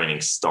our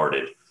training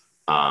started.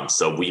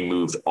 So we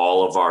moved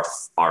all of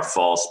our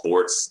fall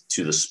sports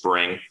to the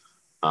spring.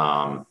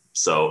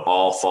 So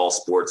all fall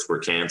sports were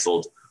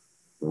canceled.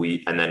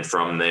 And then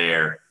from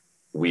there,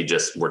 we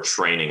just were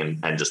training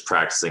and just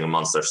practicing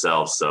amongst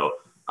ourselves. So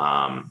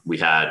we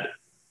had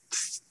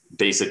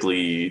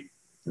basically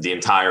the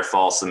entire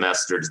fall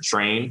semester to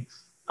train.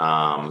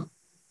 And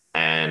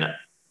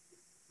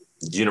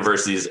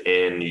universities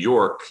in New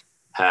York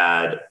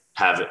have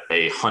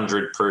a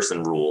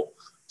 100-person rule.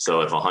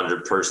 So if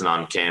 100 people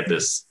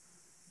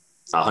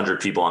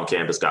on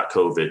campus got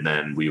COVID,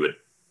 then we would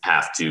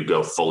have to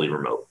go fully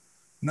remote.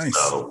 Nice.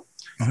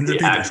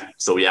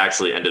 So we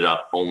actually ended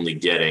up only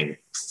getting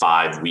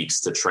 5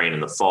 weeks to train in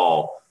the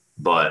fall,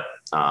 but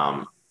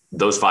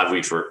those 5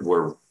 weeks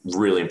were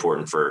really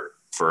important for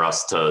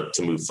us to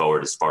move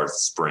forward as far as the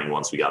spring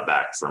once we got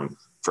back from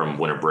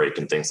winter break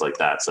and things like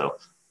that. So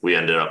we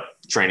ended up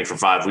training for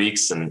 5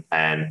 weeks, and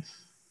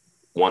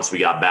once we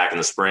got back in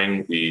the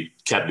spring, we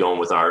kept going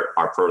with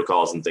our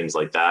protocols and things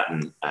like that.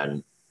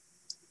 And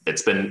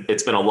it's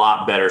been a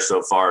lot better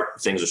so far.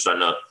 Things are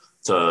starting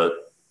to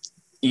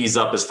ease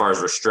up as far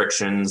as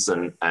restrictions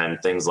and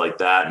things like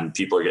that. And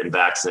people are getting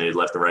vaccinated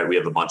left and right. We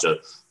have a bunch of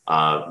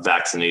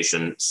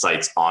vaccination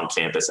sites on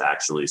campus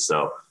actually.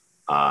 So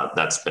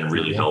that's been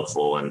really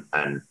helpful.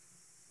 And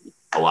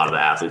a lot of the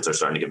athletes are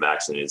starting to get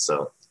vaccinated.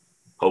 So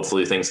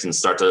hopefully things can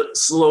start to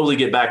slowly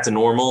get back to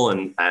normal,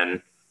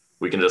 and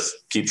we can just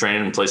keep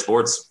training and play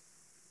sports.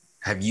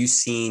 Have you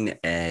seen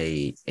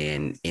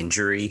an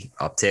injury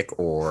uptick,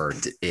 or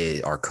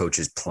are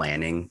coaches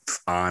planning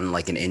on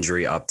like an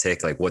injury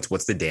uptick? Like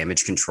what's the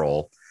damage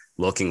control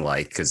looking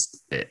like?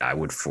 Because I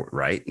would,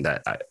 right,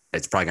 that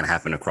it's probably going to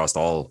happen across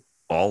all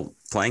all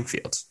playing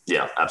fields.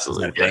 Yeah,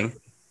 absolutely. Is that a thing?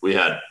 We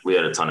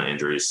had a ton of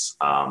injuries,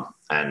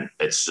 and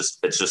it's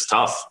just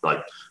tough.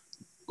 Like,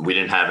 we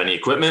didn't have any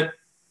equipment.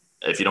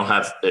 If you don't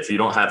have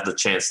the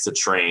chance to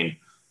train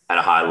at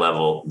a high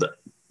level,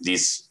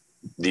 these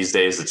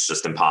days it's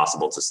just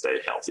impossible to stay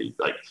healthy.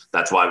 Like,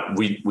 that's why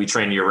we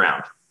train year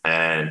round.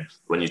 And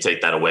when you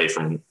take that away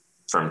from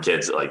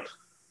kids, like,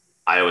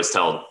 I always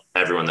tell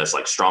everyone this,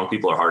 like, strong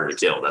people are harder to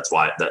kill. That's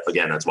why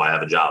I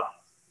have a job,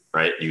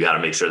 right? You got to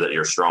make sure that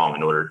you're strong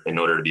in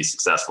order to be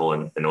successful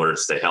and in order to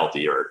stay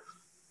healthy, or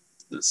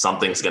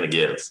something's going to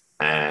give.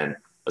 And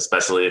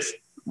especially if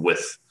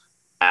with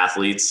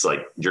athletes,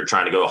 like, you're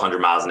trying to go 100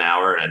 miles an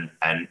hour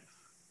and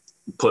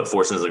put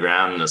force into the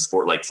ground in a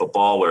sport like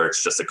football, where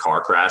it's just a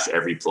car crash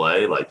every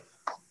play, like,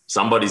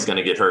 somebody's going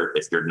to get hurt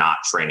if you're not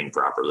training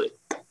properly.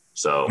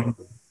 So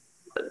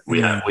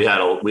we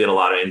had a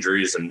lot of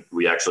injuries, and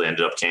we actually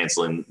ended up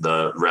canceling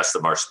the rest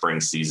of our spring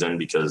season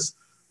because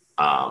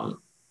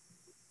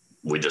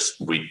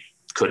we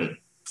couldn't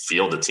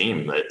field the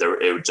team.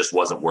 It just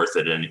wasn't worth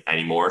it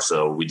anymore.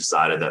 So we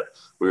decided that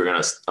we were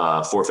going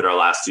to forfeit our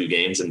last 2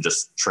 games and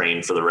just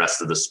train for the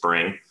rest of the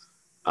spring.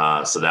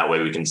 So that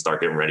way we can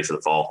start getting ready for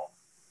the fall.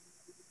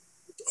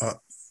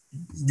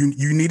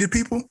 You needed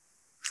people?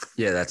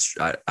 Yeah,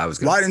 I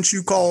was. Why didn't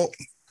you call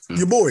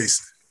your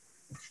boys?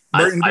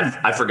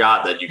 I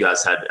forgot that you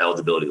guys had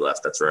eligibility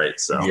left. That's right.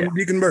 So yeah.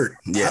 Deacon Bert.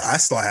 Yeah, I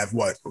still have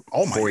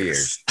all my 4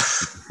 years.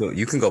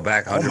 You can go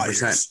back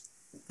 100%.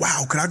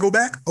 Wow, can I go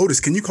back? Otis,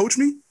 can you coach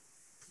me?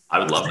 I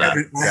would love that.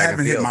 I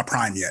haven't hit my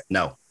prime yet.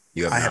 No,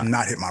 you have. I have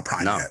not hit my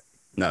prime yet.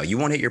 No, you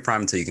won't hit your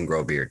prime until you can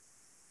grow a beard.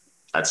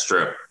 That's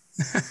true.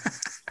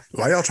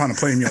 Why y'all trying to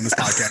play me on this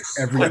podcast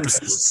every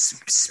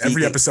episode?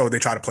 Every episode they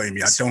try to play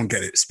me. I don't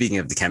get it. Speaking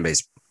of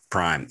Dikembe's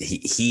prime,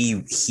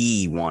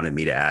 he wanted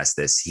me to ask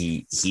this.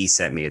 He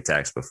sent me a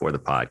text before the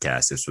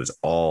podcast. This was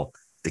all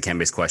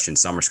Dikembe's question.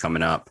 Summer's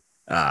coming up,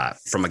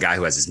 from a guy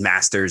who has his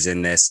master's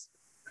in this.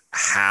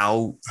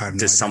 How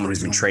does someone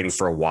who's been training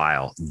for a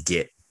while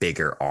get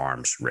bigger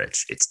arms,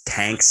 Rich? It's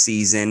tank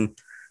season.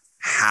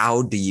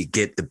 How do you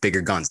get the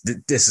bigger guns?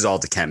 This is all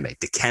Dikembe.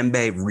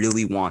 Dikembe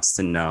really wants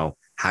to know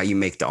how you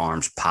make the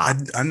arms pop.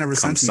 I never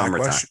sent him that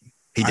question.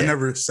 He did. I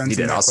never sent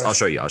him that question. I'll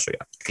show you.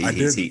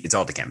 It's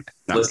all Dikembe.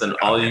 Listen,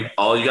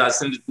 all you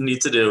guys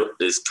need to do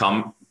is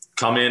come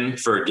in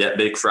for a Get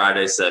Big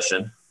Friday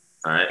session.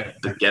 All right.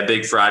 The Get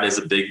Big Friday is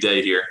a big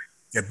day here.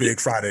 Get Big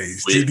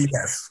Fridays.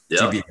 GBF. Yep.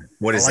 GBF.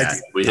 What is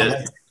that? We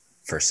hit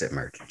First Sip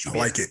merch. GBF. I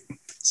like it.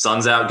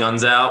 Sun's out,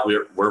 guns out.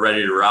 We're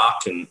ready to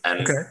rock and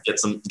okay. get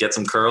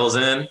some curls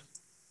in.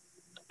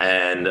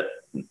 And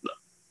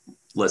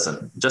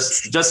listen,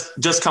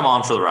 just come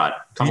on for the ride.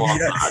 Come on.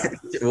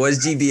 What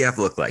does GBF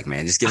look like,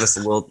 man? Just give us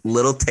a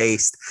little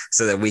taste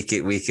so that we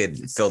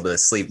could fill the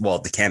sleeve.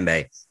 Well,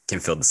 Dikembe can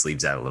fill the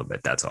sleeves out a little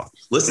bit. That's all.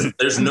 Listen,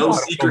 there's no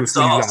secret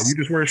sauce. You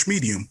just wear a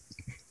medium.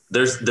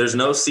 There's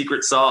no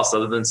secret sauce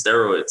other than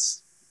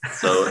steroids.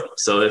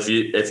 So if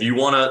you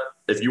want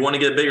to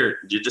get bigger,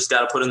 you just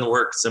got to put in the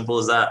work. Simple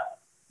as that.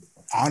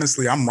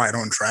 Honestly, I'm right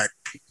on track.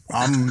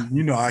 I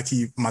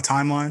keep my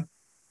timeline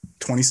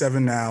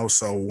 27 now.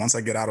 So once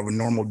I get out of a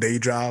normal day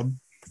job,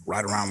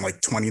 right around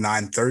like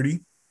 29, 30.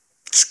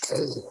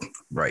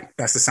 Right.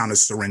 That's the sound of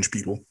syringe,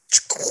 people.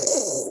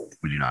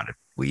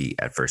 We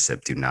at First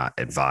Sip do not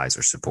advise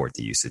or support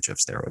the usage of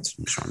steroids.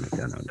 I'm just trying to make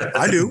that known.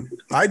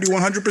 I do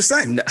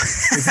 100%. No.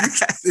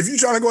 If you're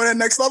trying to go to that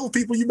next level,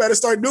 people, you better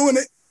start doing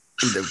it.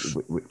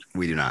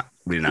 We do not.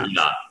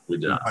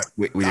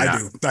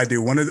 I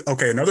do.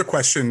 Another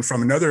question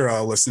from another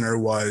listener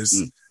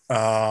was,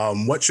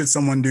 what should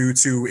someone do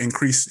to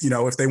increase,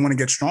 if they want to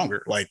get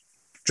stronger, like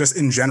just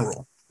in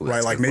general,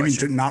 right? Like maybe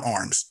not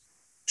arms.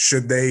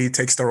 Should they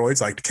take steroids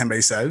like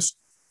Dikembe says?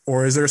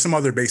 Or is there some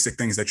other basic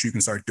things that you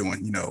can start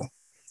doing,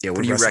 Yeah,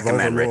 what do you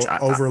recommend, Rich?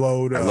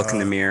 Overload. I look in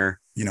the mirre,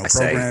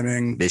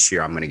 programming. This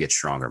year I'm going to get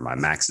stronger. My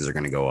maxes are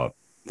going to go up.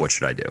 What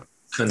should I do?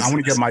 I want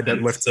to get my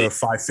deadlift to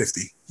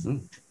 550.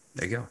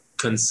 There you go.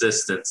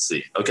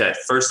 Consistency. Okay,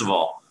 first of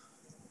all,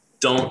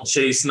 don't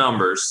chase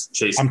numbers.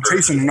 I'm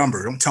chasing a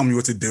number. Don't tell me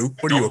what to do.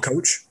 What are you, a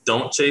coach?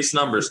 Don't chase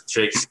numbers.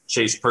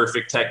 Chase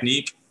perfect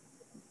technique.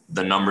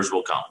 The numbers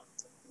will come.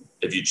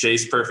 If you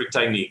chase perfect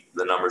technique,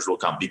 the numbers will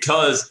come.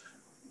 Because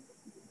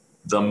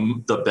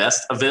the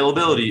best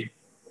availability,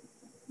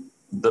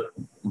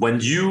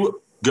 when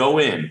you go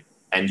in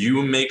and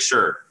you make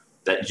sure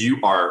that you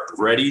are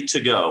ready to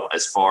go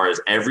as far as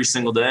every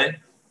single day,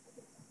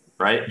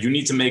 right? You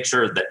need to make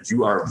sure that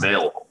you are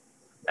available.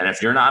 And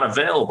if you're not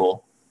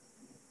available,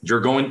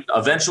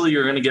 eventually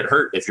you're going to get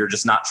hurt if you're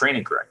just not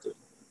training correctly.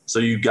 So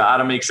you got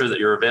to make sure that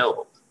you're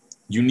available.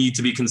 You need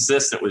to be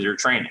consistent with your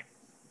training,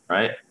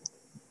 right?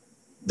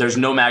 There's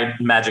no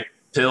magic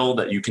pill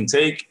that you can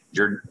take.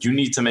 You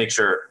need to make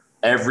sure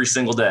every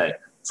single day,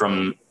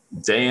 from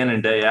day in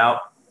and day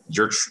out,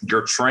 you're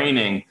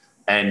training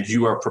and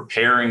you are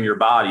preparing your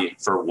body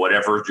for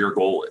whatever your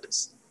goal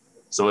is.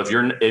 So if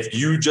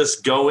you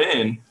just go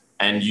in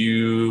and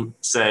you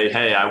say,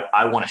 hey,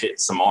 I want to hit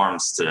some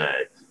arms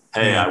today.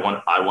 Hey, I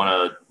want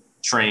to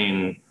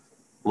train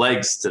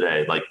legs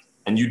today, like,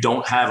 and you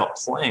don't have a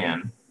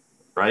plan,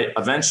 right?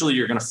 Eventually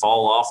you're going to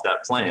fall off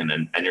that plan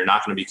and you're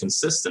not going to be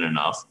consistent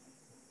enough.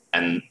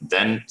 And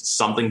then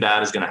something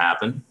bad is going to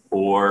happen,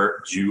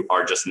 or you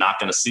are just not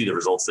going to see the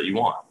results that you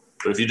want.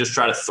 But if you just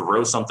try to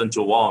throw something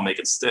to a wall and make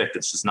it stick,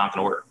 it's just not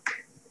going to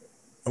work.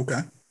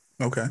 Okay.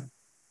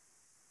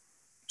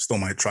 Still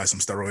might try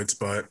some steroids,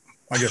 but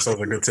I guess those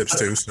are good tips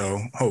too. So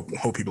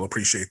hope people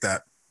appreciate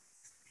that.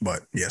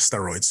 But yeah,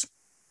 steroids.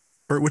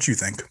 Bert, what you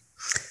think?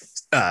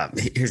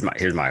 Here's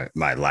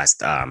my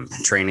last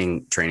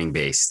training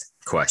based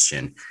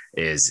question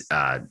is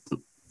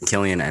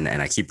Killian,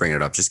 and I keep bringing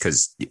it up just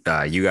because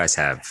you guys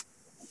have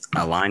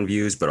aligned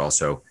views, but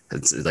also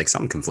it's like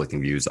some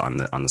conflicting views on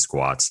the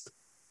squats.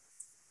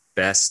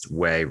 Best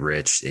way,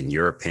 Rich, in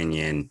your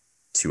opinion,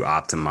 to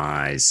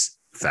optimize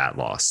fat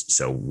loss.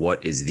 So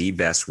what is the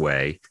best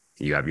way?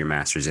 You have your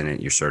master's in it.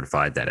 You're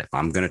certified that if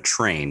I'm going to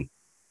train,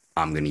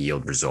 I'm going to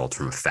yield results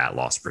from a fat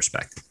loss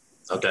perspective.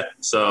 Okay.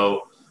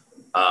 So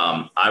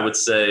I would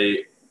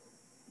say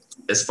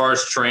as far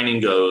as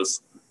training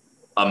goes,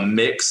 a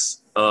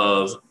mix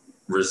of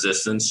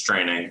resistance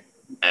training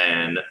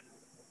and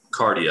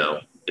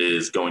cardio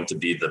is going to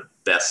be the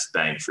best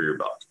bang for your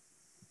buck,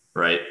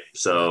 right?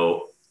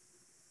 So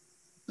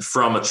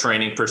from a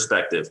training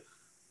perspective,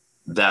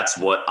 that's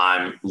what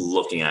I'm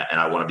looking at, and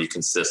I want to be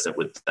consistent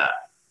with that,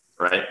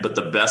 right? But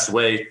the best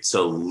way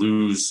to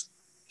lose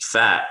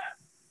fat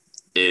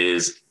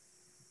is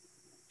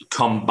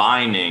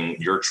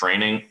combining your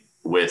training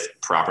with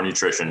proper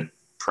nutrition,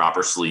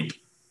 proper sleep,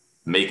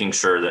 making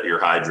sure that you're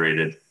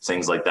hydrated,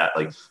 things like that.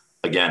 Like,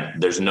 again,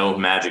 there's no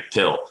magic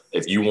pill.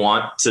 If you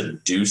want to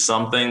do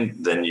something,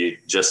 then you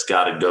just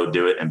got to go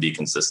do it and be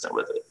consistent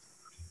with it.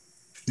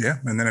 Yeah.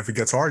 And then if it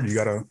gets hard, you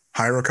got to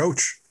hire a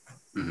coach.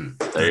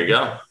 Mm-hmm. There you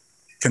go.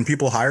 Can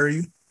people hire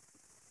you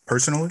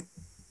personally?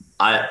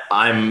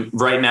 I'm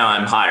right now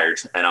I'm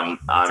hired and I'm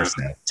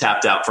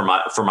tapped out for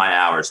my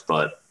hours,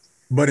 but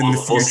in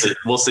the future,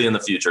 we'll see in the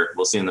future.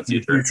 We'll see in the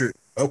future.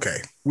 Okay.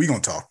 We're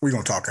going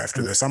to talk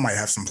after this. I might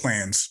have some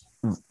plans.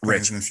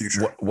 Rich, in the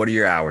future. What are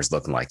your hours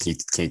looking like? Can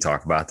you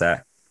talk about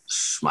that?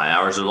 My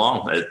hours are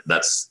long.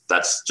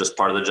 That's just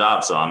part of the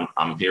job. So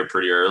I'm here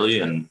pretty early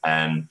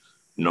and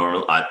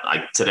normally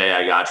today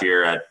I got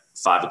here at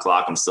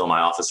 5:00. I'm still in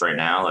my office right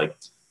now. Like,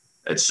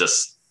 it's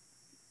just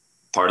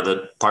part of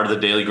the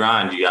daily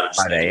grind. You got to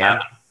just 5 a.m.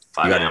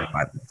 5 a.m.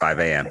 5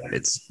 a.m.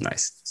 It's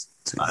nice.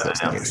 It's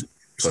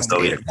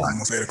 8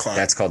 o'clock.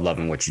 That's called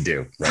loving what you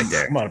do, right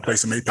there. I'm about to play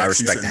some Apex. I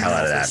respect the hell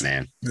out of that,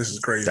 man. This is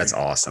crazy. That's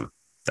awesome.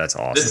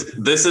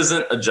 This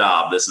isn't a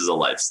job. This is a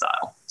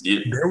lifestyle.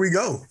 There we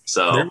go.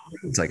 So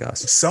it's like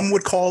us. Some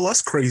would call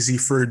us crazy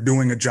for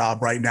doing a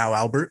job right now,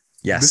 Albert.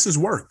 Yes. This is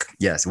work.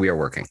 Yes, we are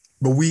working.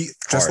 But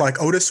just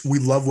like Otis, we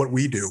love what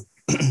we do.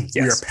 Yes.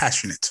 We are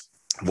passionate.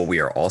 What we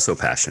are also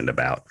passionate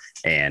about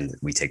and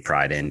we take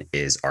pride in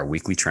is our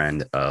weekly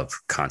trend of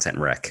content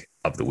rec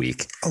of the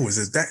week. Oh, is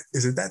it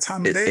that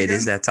time of day? It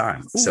is that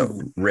time. Ooh.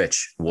 So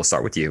Rich, we'll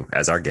start with you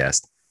as our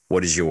guest.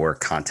 What is your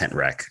content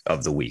rec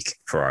of the week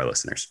for our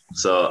listeners?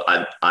 So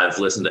I've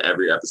listened to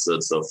every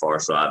episode so far.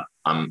 So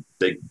I'm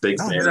big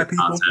fan of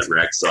content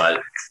rec. So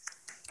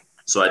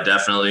I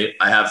definitely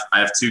I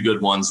have two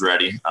good ones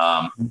ready.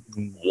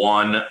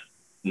 One,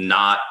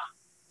 not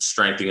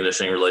strength and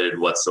conditioning related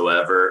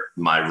whatsoever.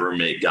 My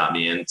roommate got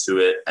me into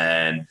it,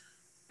 and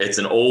it's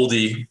an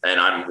oldie, and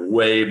I'm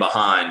way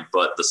behind.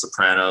 But The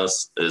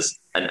Sopranos is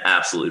an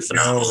absolutely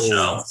phenomenal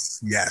show.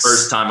 Yes,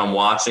 first time I'm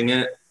watching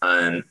it,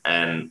 and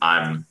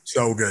I'm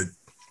so good.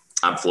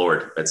 I'm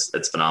floored.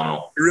 It's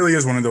phenomenal. It really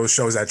is one of those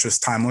shows that's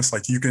just timeless.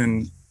 Like, you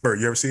can, Bert,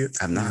 you ever see it?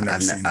 I've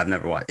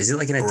never watched. Is it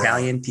like an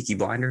Italian Peaky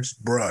Blinders?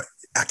 Bruh,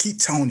 I keep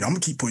telling you, I'm gonna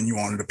keep putting you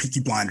on the Peaky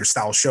Blinder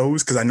style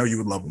shows because I know you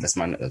would love them. That's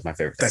my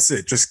favorite. That's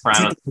it. Just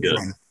keep it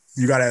on.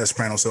 You got to add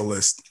Sopranos to the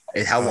list.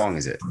 How long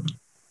is it?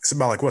 It's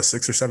about like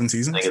 6 or 7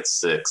 seasons. I think it's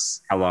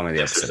 6. How long are the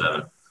 6 episodes? or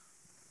 7.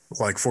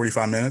 Like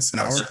 45 minutes, an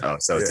hour. Oh,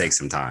 so it takes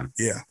some time.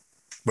 Yeah,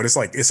 but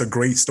it's a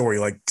great story.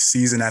 Like,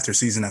 season after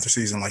season after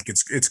season. Like,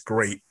 it's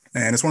great,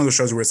 and it's one of those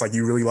shows where it's like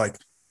you really like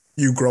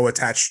you grow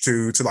attached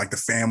to like the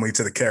family,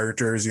 to the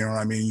characters. You know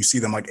what I mean? You see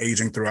them like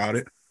aging throughout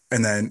it.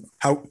 And then,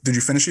 how did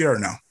you finish it or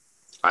no?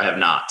 I have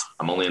not.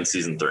 I'm only in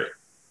season 3.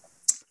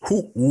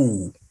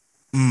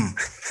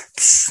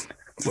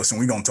 Listen,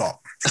 we gonna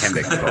talk.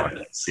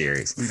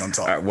 Series. We gonna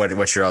talk. All right,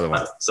 what's your other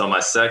one? So my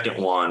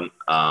second one,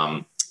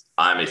 I'm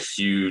a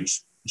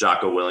huge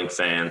Jocko Willink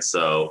fan.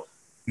 So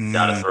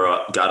gotta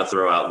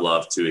throw out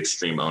love to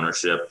Extreme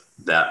Ownership.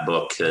 That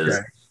book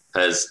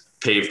has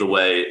paved the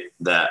way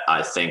that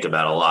I think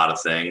about a lot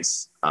of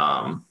things.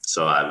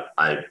 So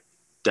I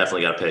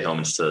definitely got to pay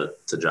homage to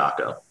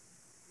Jocko.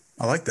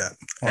 I like that.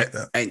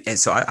 And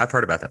so I've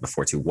heard about that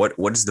before too.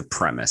 What is the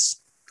premise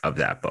of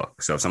that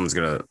book? So if someone's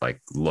going to like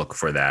look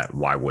for that,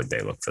 why would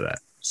they look for that?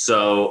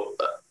 So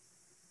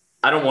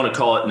I don't want to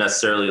call it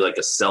necessarily like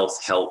a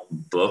self-help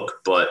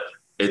book, but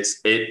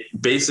it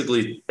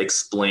basically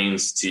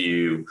explains to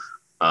you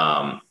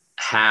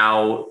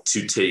how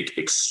to take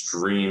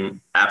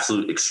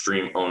absolute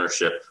extreme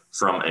ownership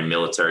from a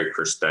military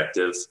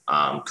perspective,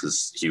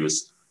 because he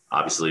was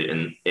obviously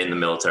in the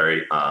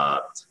military.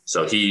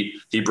 So he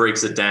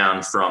breaks it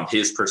down from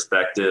his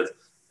perspective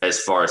as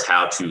far as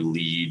how to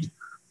lead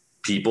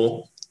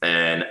people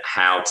and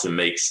how to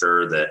make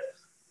sure that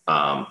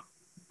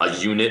a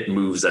unit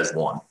moves as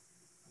one.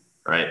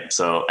 Right.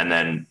 So, and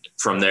then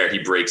from there, he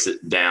breaks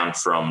it down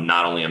from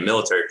not only a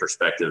military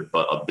perspective,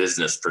 but a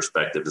business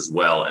perspective as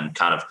well, and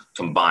kind of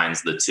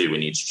combines the two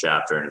in each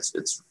chapter. And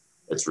it's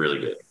really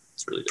good.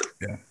 It's really good.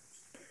 Yeah.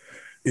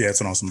 Yeah. It's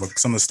an awesome book.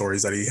 Some of the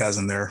stories that he has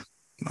in there,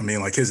 I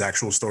mean, like his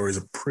actual stories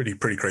are pretty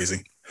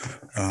crazy.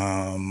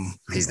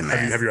 He's the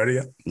man. Have you read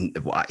it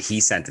yet? Well, he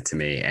sent it to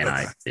me, and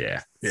okay.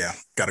 Yeah.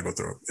 Got to go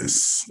through it.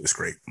 It's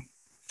great.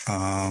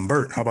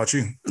 Bert, how about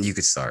you? You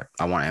could start.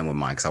 I want to end with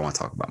mine because I want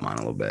to talk about mine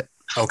a little bit.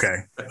 Okay.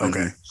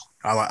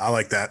 I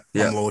like that.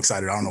 Yeah. I'm a little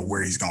excited. I don't know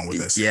where he's going with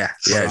this. Yeah.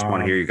 I just want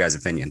to hear your guys'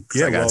 opinion.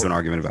 Yeah, I got into an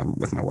argument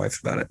with my wife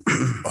about it.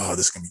 Oh,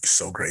 this is gonna be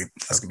so great.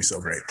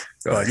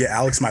 But yeah,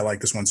 Alex might like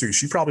this one too.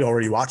 She probably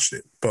already watched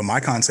it. But my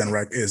content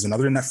rec is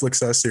another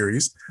Netflix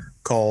series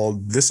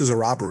called "This Is a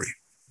Robbery."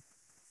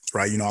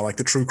 Right? You know, I like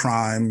the true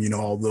crime. You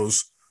know, all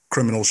those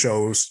criminal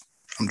shows.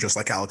 I'm just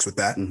like Alex with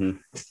that. Mm-hmm.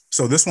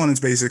 So this one is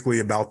basically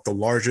about the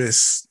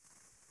largest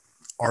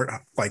art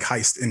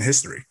heist in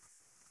history.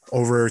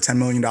 Over $10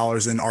 million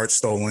in art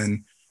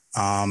stolen.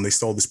 They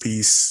stole this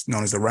piece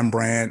known as the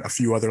Rembrandt, a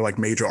few other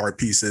major art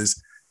pieces,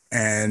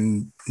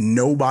 and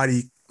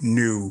nobody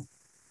knew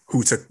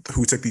who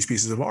took these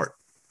pieces of art.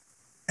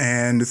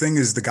 And the thing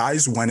is, the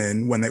guys went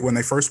in when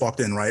they first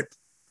walked in, right?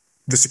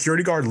 The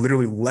security guard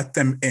literally let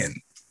them in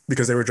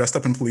because they were dressed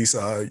up in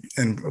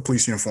a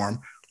police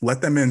uniform,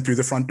 let them in through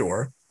the front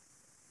door.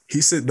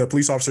 The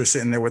police officer is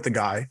sitting there with the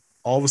guy.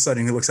 All of a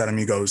sudden, he looks at him,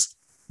 he goes,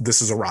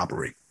 "This is a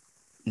robbery."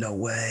 No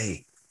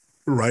way.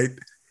 Right.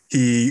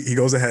 He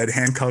goes ahead,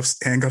 handcuffs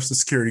the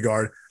security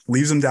guard,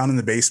 leaves them down in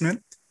the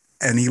basement,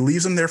 and they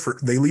leave them there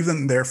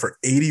for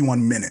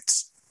 81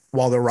 minutes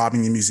while they're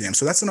robbing the museum.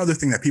 So that's another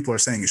thing that people are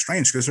saying is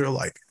strange, because they're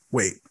like,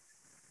 wait,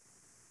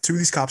 two of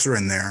these cops are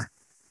in there.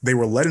 They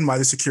were let in by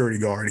the security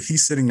guard.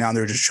 He's sitting down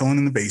there just chilling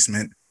in the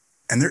basement,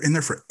 and they're in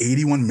there for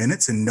 81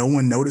 minutes and no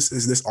one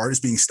notices this art is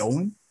being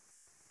stolen.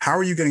 How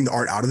are you getting the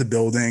art out of the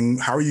building?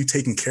 How are you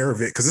taking care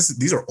of it? Because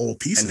these are old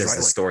pieces, and does right?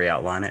 the story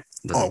outline it?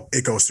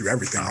 It goes through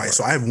everything, right?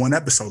 So I have one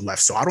episode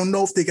left. So I don't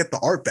know if they get the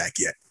art back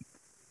yet.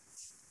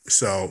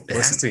 So it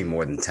has to be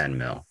more than 10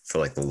 mil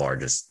for the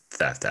largest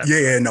theft ever.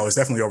 Yeah, no, it's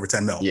definitely over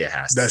 10 mil. Yeah, it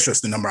has That's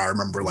just the number I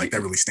remember, that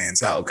really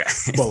stands out. Oh, okay.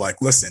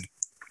 But listen,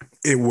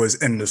 it was,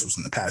 and this was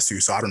in the past too,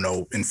 so I don't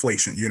know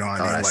inflation, you know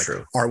what I mean? That's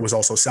true. Art was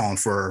also selling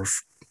for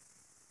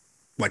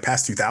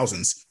past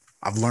 2000s.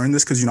 I've learned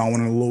this because, I went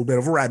in a little bit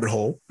of a rabbit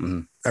hole.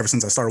 Mm-hmm. Ever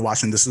since I started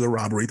watching This Is a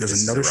Robbery.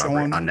 There's another show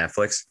on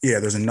Netflix. Yeah,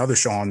 there's another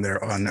show on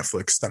there on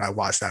Netflix that I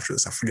watched after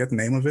this. I forget the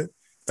name of it.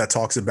 That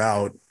talks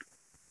about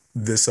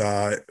this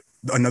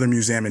another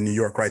museum in New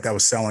York, right? That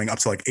was selling up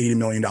to $80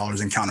 million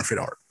in counterfeit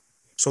art.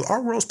 So the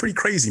art world's pretty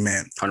crazy,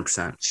 man.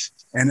 100%.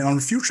 And on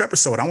a future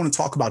episode, I want to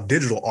talk about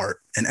digital art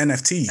and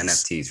NFTs.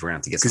 We're gonna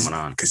have to get someone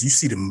on because you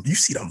see the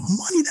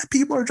money that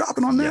people are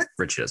dropping on that.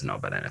 Richie doesn't know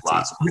about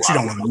NFTs. Richie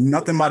don't know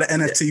nothing about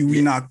an NFT.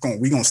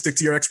 We gonna stick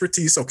to your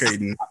expertise. Okay,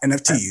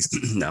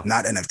 NFTs, no,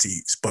 not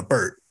NFTs. But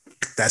Bert,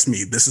 that's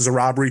me. This Is a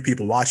Robbery.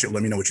 People watch it.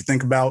 Let me know what you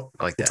think about.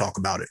 I like that. We'll talk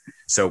about it.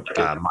 So,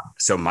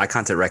 my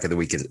content rec of the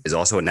week is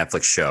also a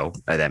Netflix show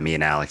that me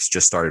and Alex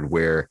just started.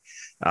 Where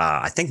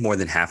I think more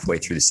than halfway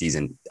through the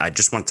season, I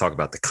just want to talk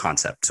about the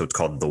concept. So it's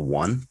called The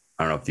One.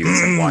 I don't know if you guys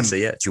have watched it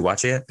yet. Did you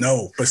watch it yet?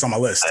 No, but it's on my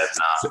list. I have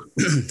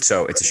not.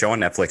 So it's a show on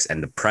Netflix,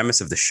 and the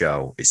premise of the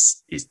show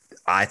is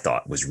I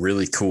thought was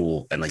really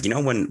cool. And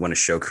when a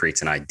show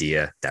creates an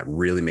idea that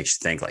really makes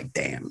you think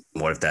damn,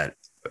 what if that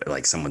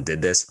someone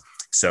did this?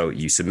 So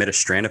you submit a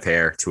strand of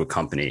hair to a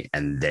company,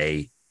 and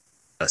they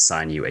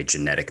assign you a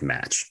genetic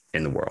match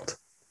in the world.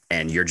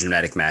 And your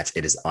genetic match,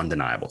 it is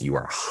undeniable. You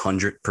are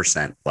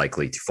 100%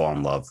 likely to fall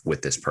in love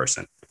with this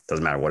person.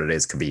 Doesn't matter what it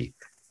is. Could be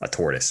a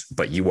tortoise,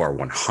 but you are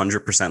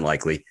 100%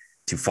 likely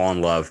to fall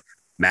in love,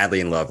 madly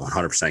in love,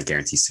 100%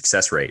 guaranteed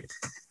success rate.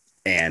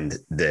 And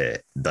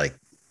the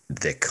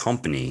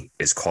company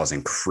is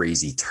causing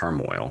crazy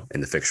turmoil in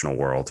the fictional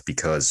world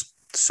because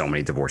so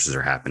many divorces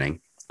are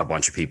happening. A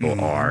bunch of people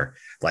are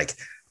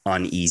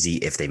uneasy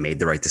if they made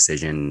the right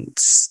decision.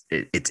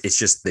 It's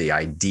just the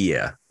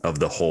idea of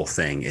the whole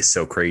thing is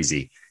so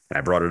crazy. And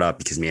I brought it up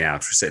because me and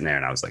Alex were sitting there,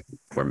 and I was like,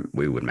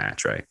 we would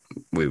match, right?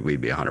 We'd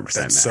be 100%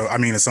 match. So,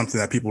 it's something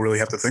that people really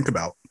have to think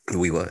about.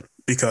 We would.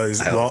 Because,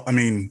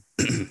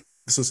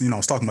 this is, I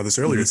was talking about this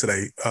earlier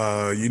today.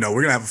 We're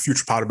going to have a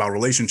future pod about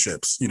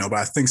relationships, but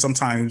I think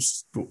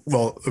sometimes,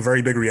 a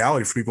very big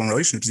reality for people in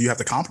relationships, you have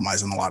to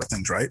compromise on a lot of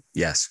things, right?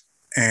 Yes.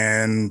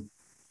 And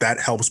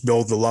that helps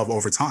build the love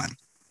over time.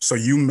 So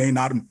you may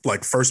not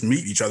first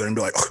meet each other and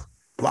be like, oh,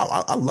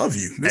 wow, I love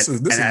you. This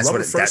is love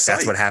at first sight.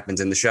 That's what happens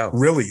in the show.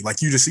 Really?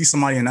 You just see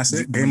somebody and that's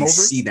it? Game over? You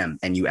see them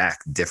and you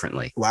act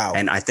differently. Wow.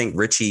 And I think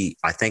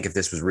if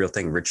this was a real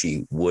thing,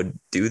 Richie would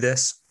do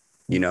this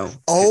You know?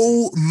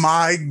 Oh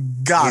my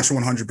gosh,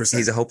 100%.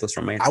 He's a hopeless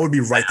romantic. I would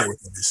be right there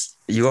with Otis.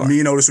 You are. Me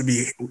and Otis would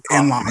be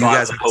in line.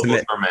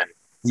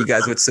 You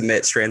guys would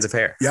submit strands of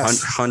hair.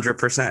 Yes.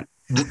 100%.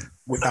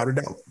 Without a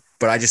doubt.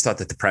 But I just thought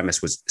that the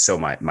premise was, so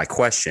my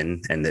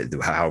question and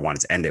how I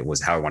wanted to end it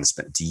was how I want to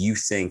spend. Do you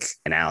think,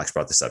 and Alex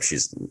brought this up, she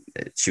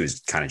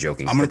was kind of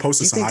joking. I'm going to post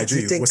this on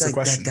IG. What's the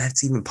question?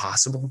 That's even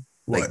possible?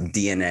 What? Like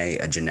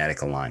DNA, a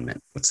genetic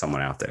alignment with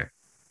someone out there?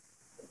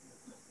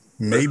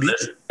 Maybe.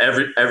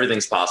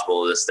 Everything's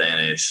possible this day and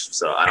age.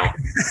 So I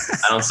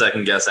don't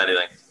second guess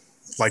anything.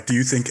 Like, do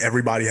you think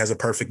everybody has a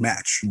perfect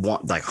match?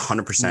 Like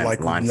 100%,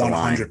 like line 100 for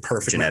line,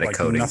 perfect, genetic like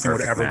coding, nothing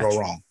would ever match. go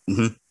wrong.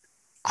 Mm-hmm.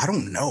 I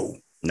don't know.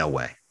 No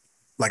way.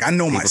 Like, I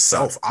know People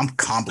myself. suck. I'm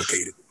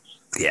complicated.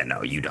 Yeah,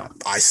 no, you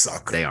don't. I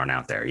suck. They aren't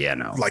out there. Yeah,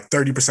 no. Like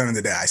 30% of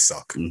the day, I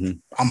suck. Mm-hmm.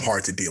 I'm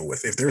hard to deal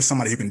with. If there's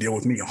somebody who can deal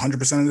with me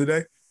 100% of the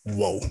day,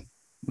 whoa.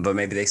 But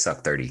maybe they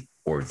suck 30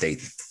 or they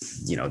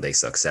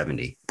suck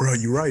 70. Bro,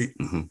 you're right.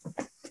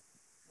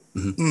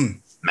 Mm-hmm.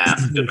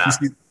 Math, good math.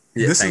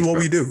 This is what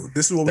we do.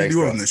 This is what we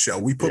do on this show.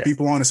 We put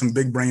people onto some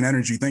big brain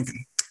energy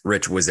thinking.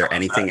 Rich, was there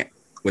anything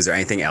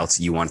else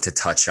you want to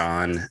touch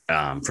on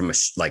from a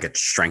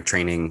strength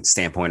training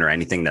standpoint, or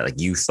anything that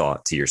like you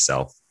thought to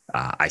yourself,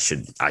 I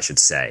should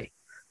say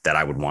that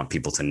I would want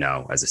people to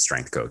know as a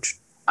strength coach?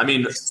 I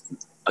mean,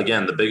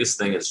 again, the biggest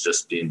thing is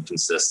just being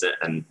consistent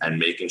and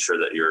making sure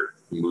that you're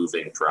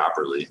moving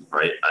properly,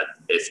 right?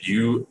 If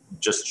you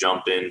just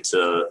jump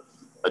into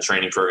a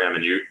training program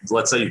and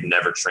let's say you've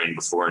never trained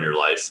before in your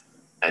life,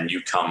 and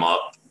you come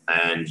up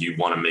and you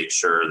want to make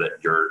sure that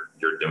you're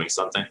doing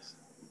something,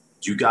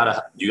 you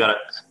gotta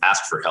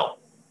ask for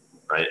help,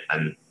 right?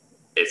 And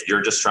if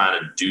you're just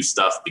trying to do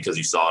stuff because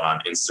you saw it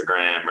on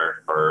Instagram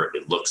or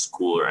it looks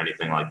cool or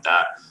anything like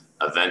that,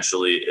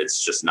 eventually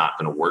it's just not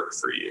going to work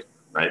for you,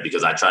 right?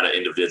 Because I try to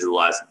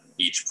individualize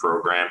each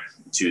program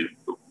to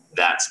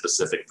that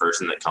specific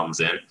person that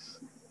comes in.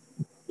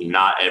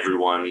 Not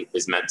everyone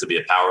is meant to be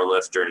a power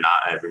lifter.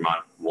 Not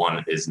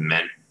everyone is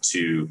meant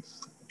to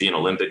be an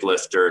Olympic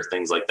lifter,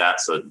 things like that.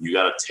 So you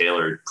got to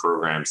tailor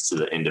programs to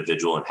the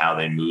individual and how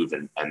they move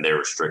and their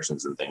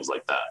restrictions and things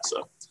like that.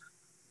 So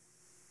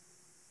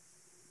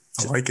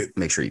I like it.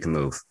 Make sure you can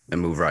move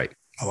and move right.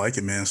 I like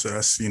it, man. So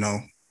that's,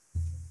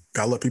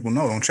 gotta let people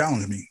know. Don't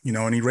challenge me.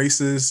 Any race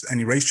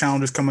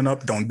challenges coming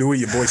up, don't do it.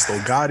 Your boy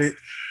still got it.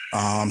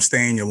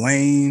 Stay in your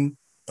lane.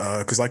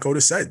 Because like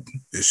Otis said,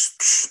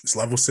 it's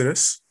levels to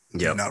this.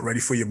 Yep. You're not ready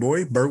for your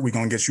boy. Bert, we're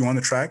going to get you on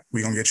the track.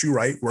 We're going to get you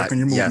right. Work on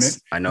your movement. Yes,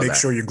 I know Make that.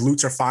 sure your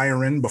glutes are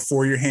firing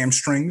before your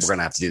hamstrings. We're going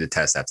to have to do the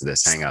test after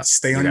this. Hang up.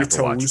 Stay on your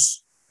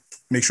toes.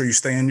 Make sure you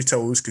stay on your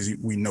toes because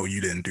we know you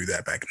didn't do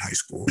that back in high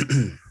school.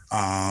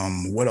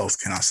 What else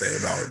can I say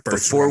about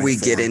Bert's before we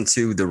get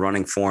into the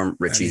running form,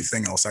 Richie?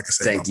 Anything else I can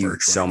say? Thank you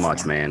so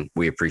much, man.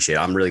 We appreciate it.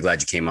 I'm really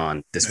glad you came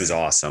on. This was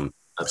awesome.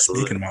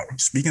 Absolutely.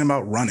 Speaking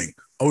about running,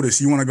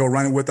 Otis, you want to go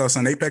running with us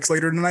on Apex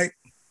later tonight?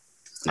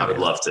 I would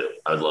love to.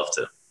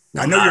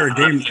 I know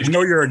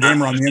you're a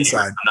gamer on the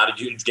inside. I'm not a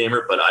huge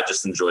gamer, but I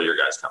just enjoy your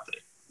guys' company.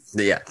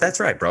 Yeah, that's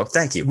right, bro.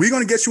 Thank you. We're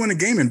going to get you into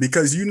gaming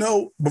because,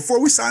 before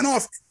we sign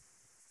off,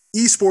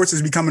 esports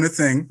is becoming a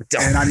thing.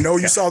 And I know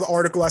you saw the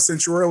article I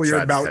sent you earlier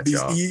about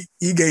these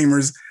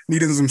e-gamers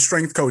needing some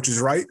strength coaches,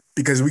 right?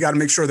 Because we got to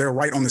make sure they're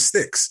right on the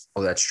sticks.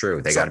 Oh, that's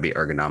true. They got to be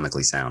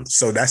ergonomically sound.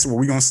 So that's what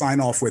we're going to sign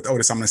off with.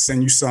 Otis, I'm going to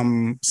send you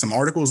some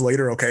articles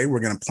later. Okay.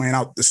 We're going to plan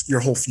out your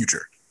whole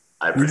future.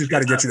 We just got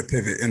to get you to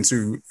pivot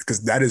into,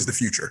 because that is the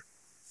future.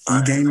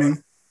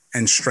 E-gaming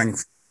and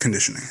strength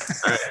conditioning.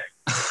 All right.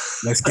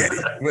 Let's get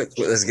it.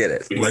 Let's get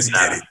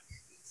it.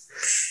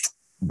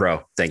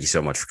 Bro, thank you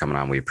so much for coming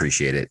on. We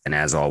appreciate it. And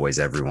as always,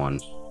 everyone,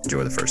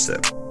 enjoy the first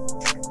sip.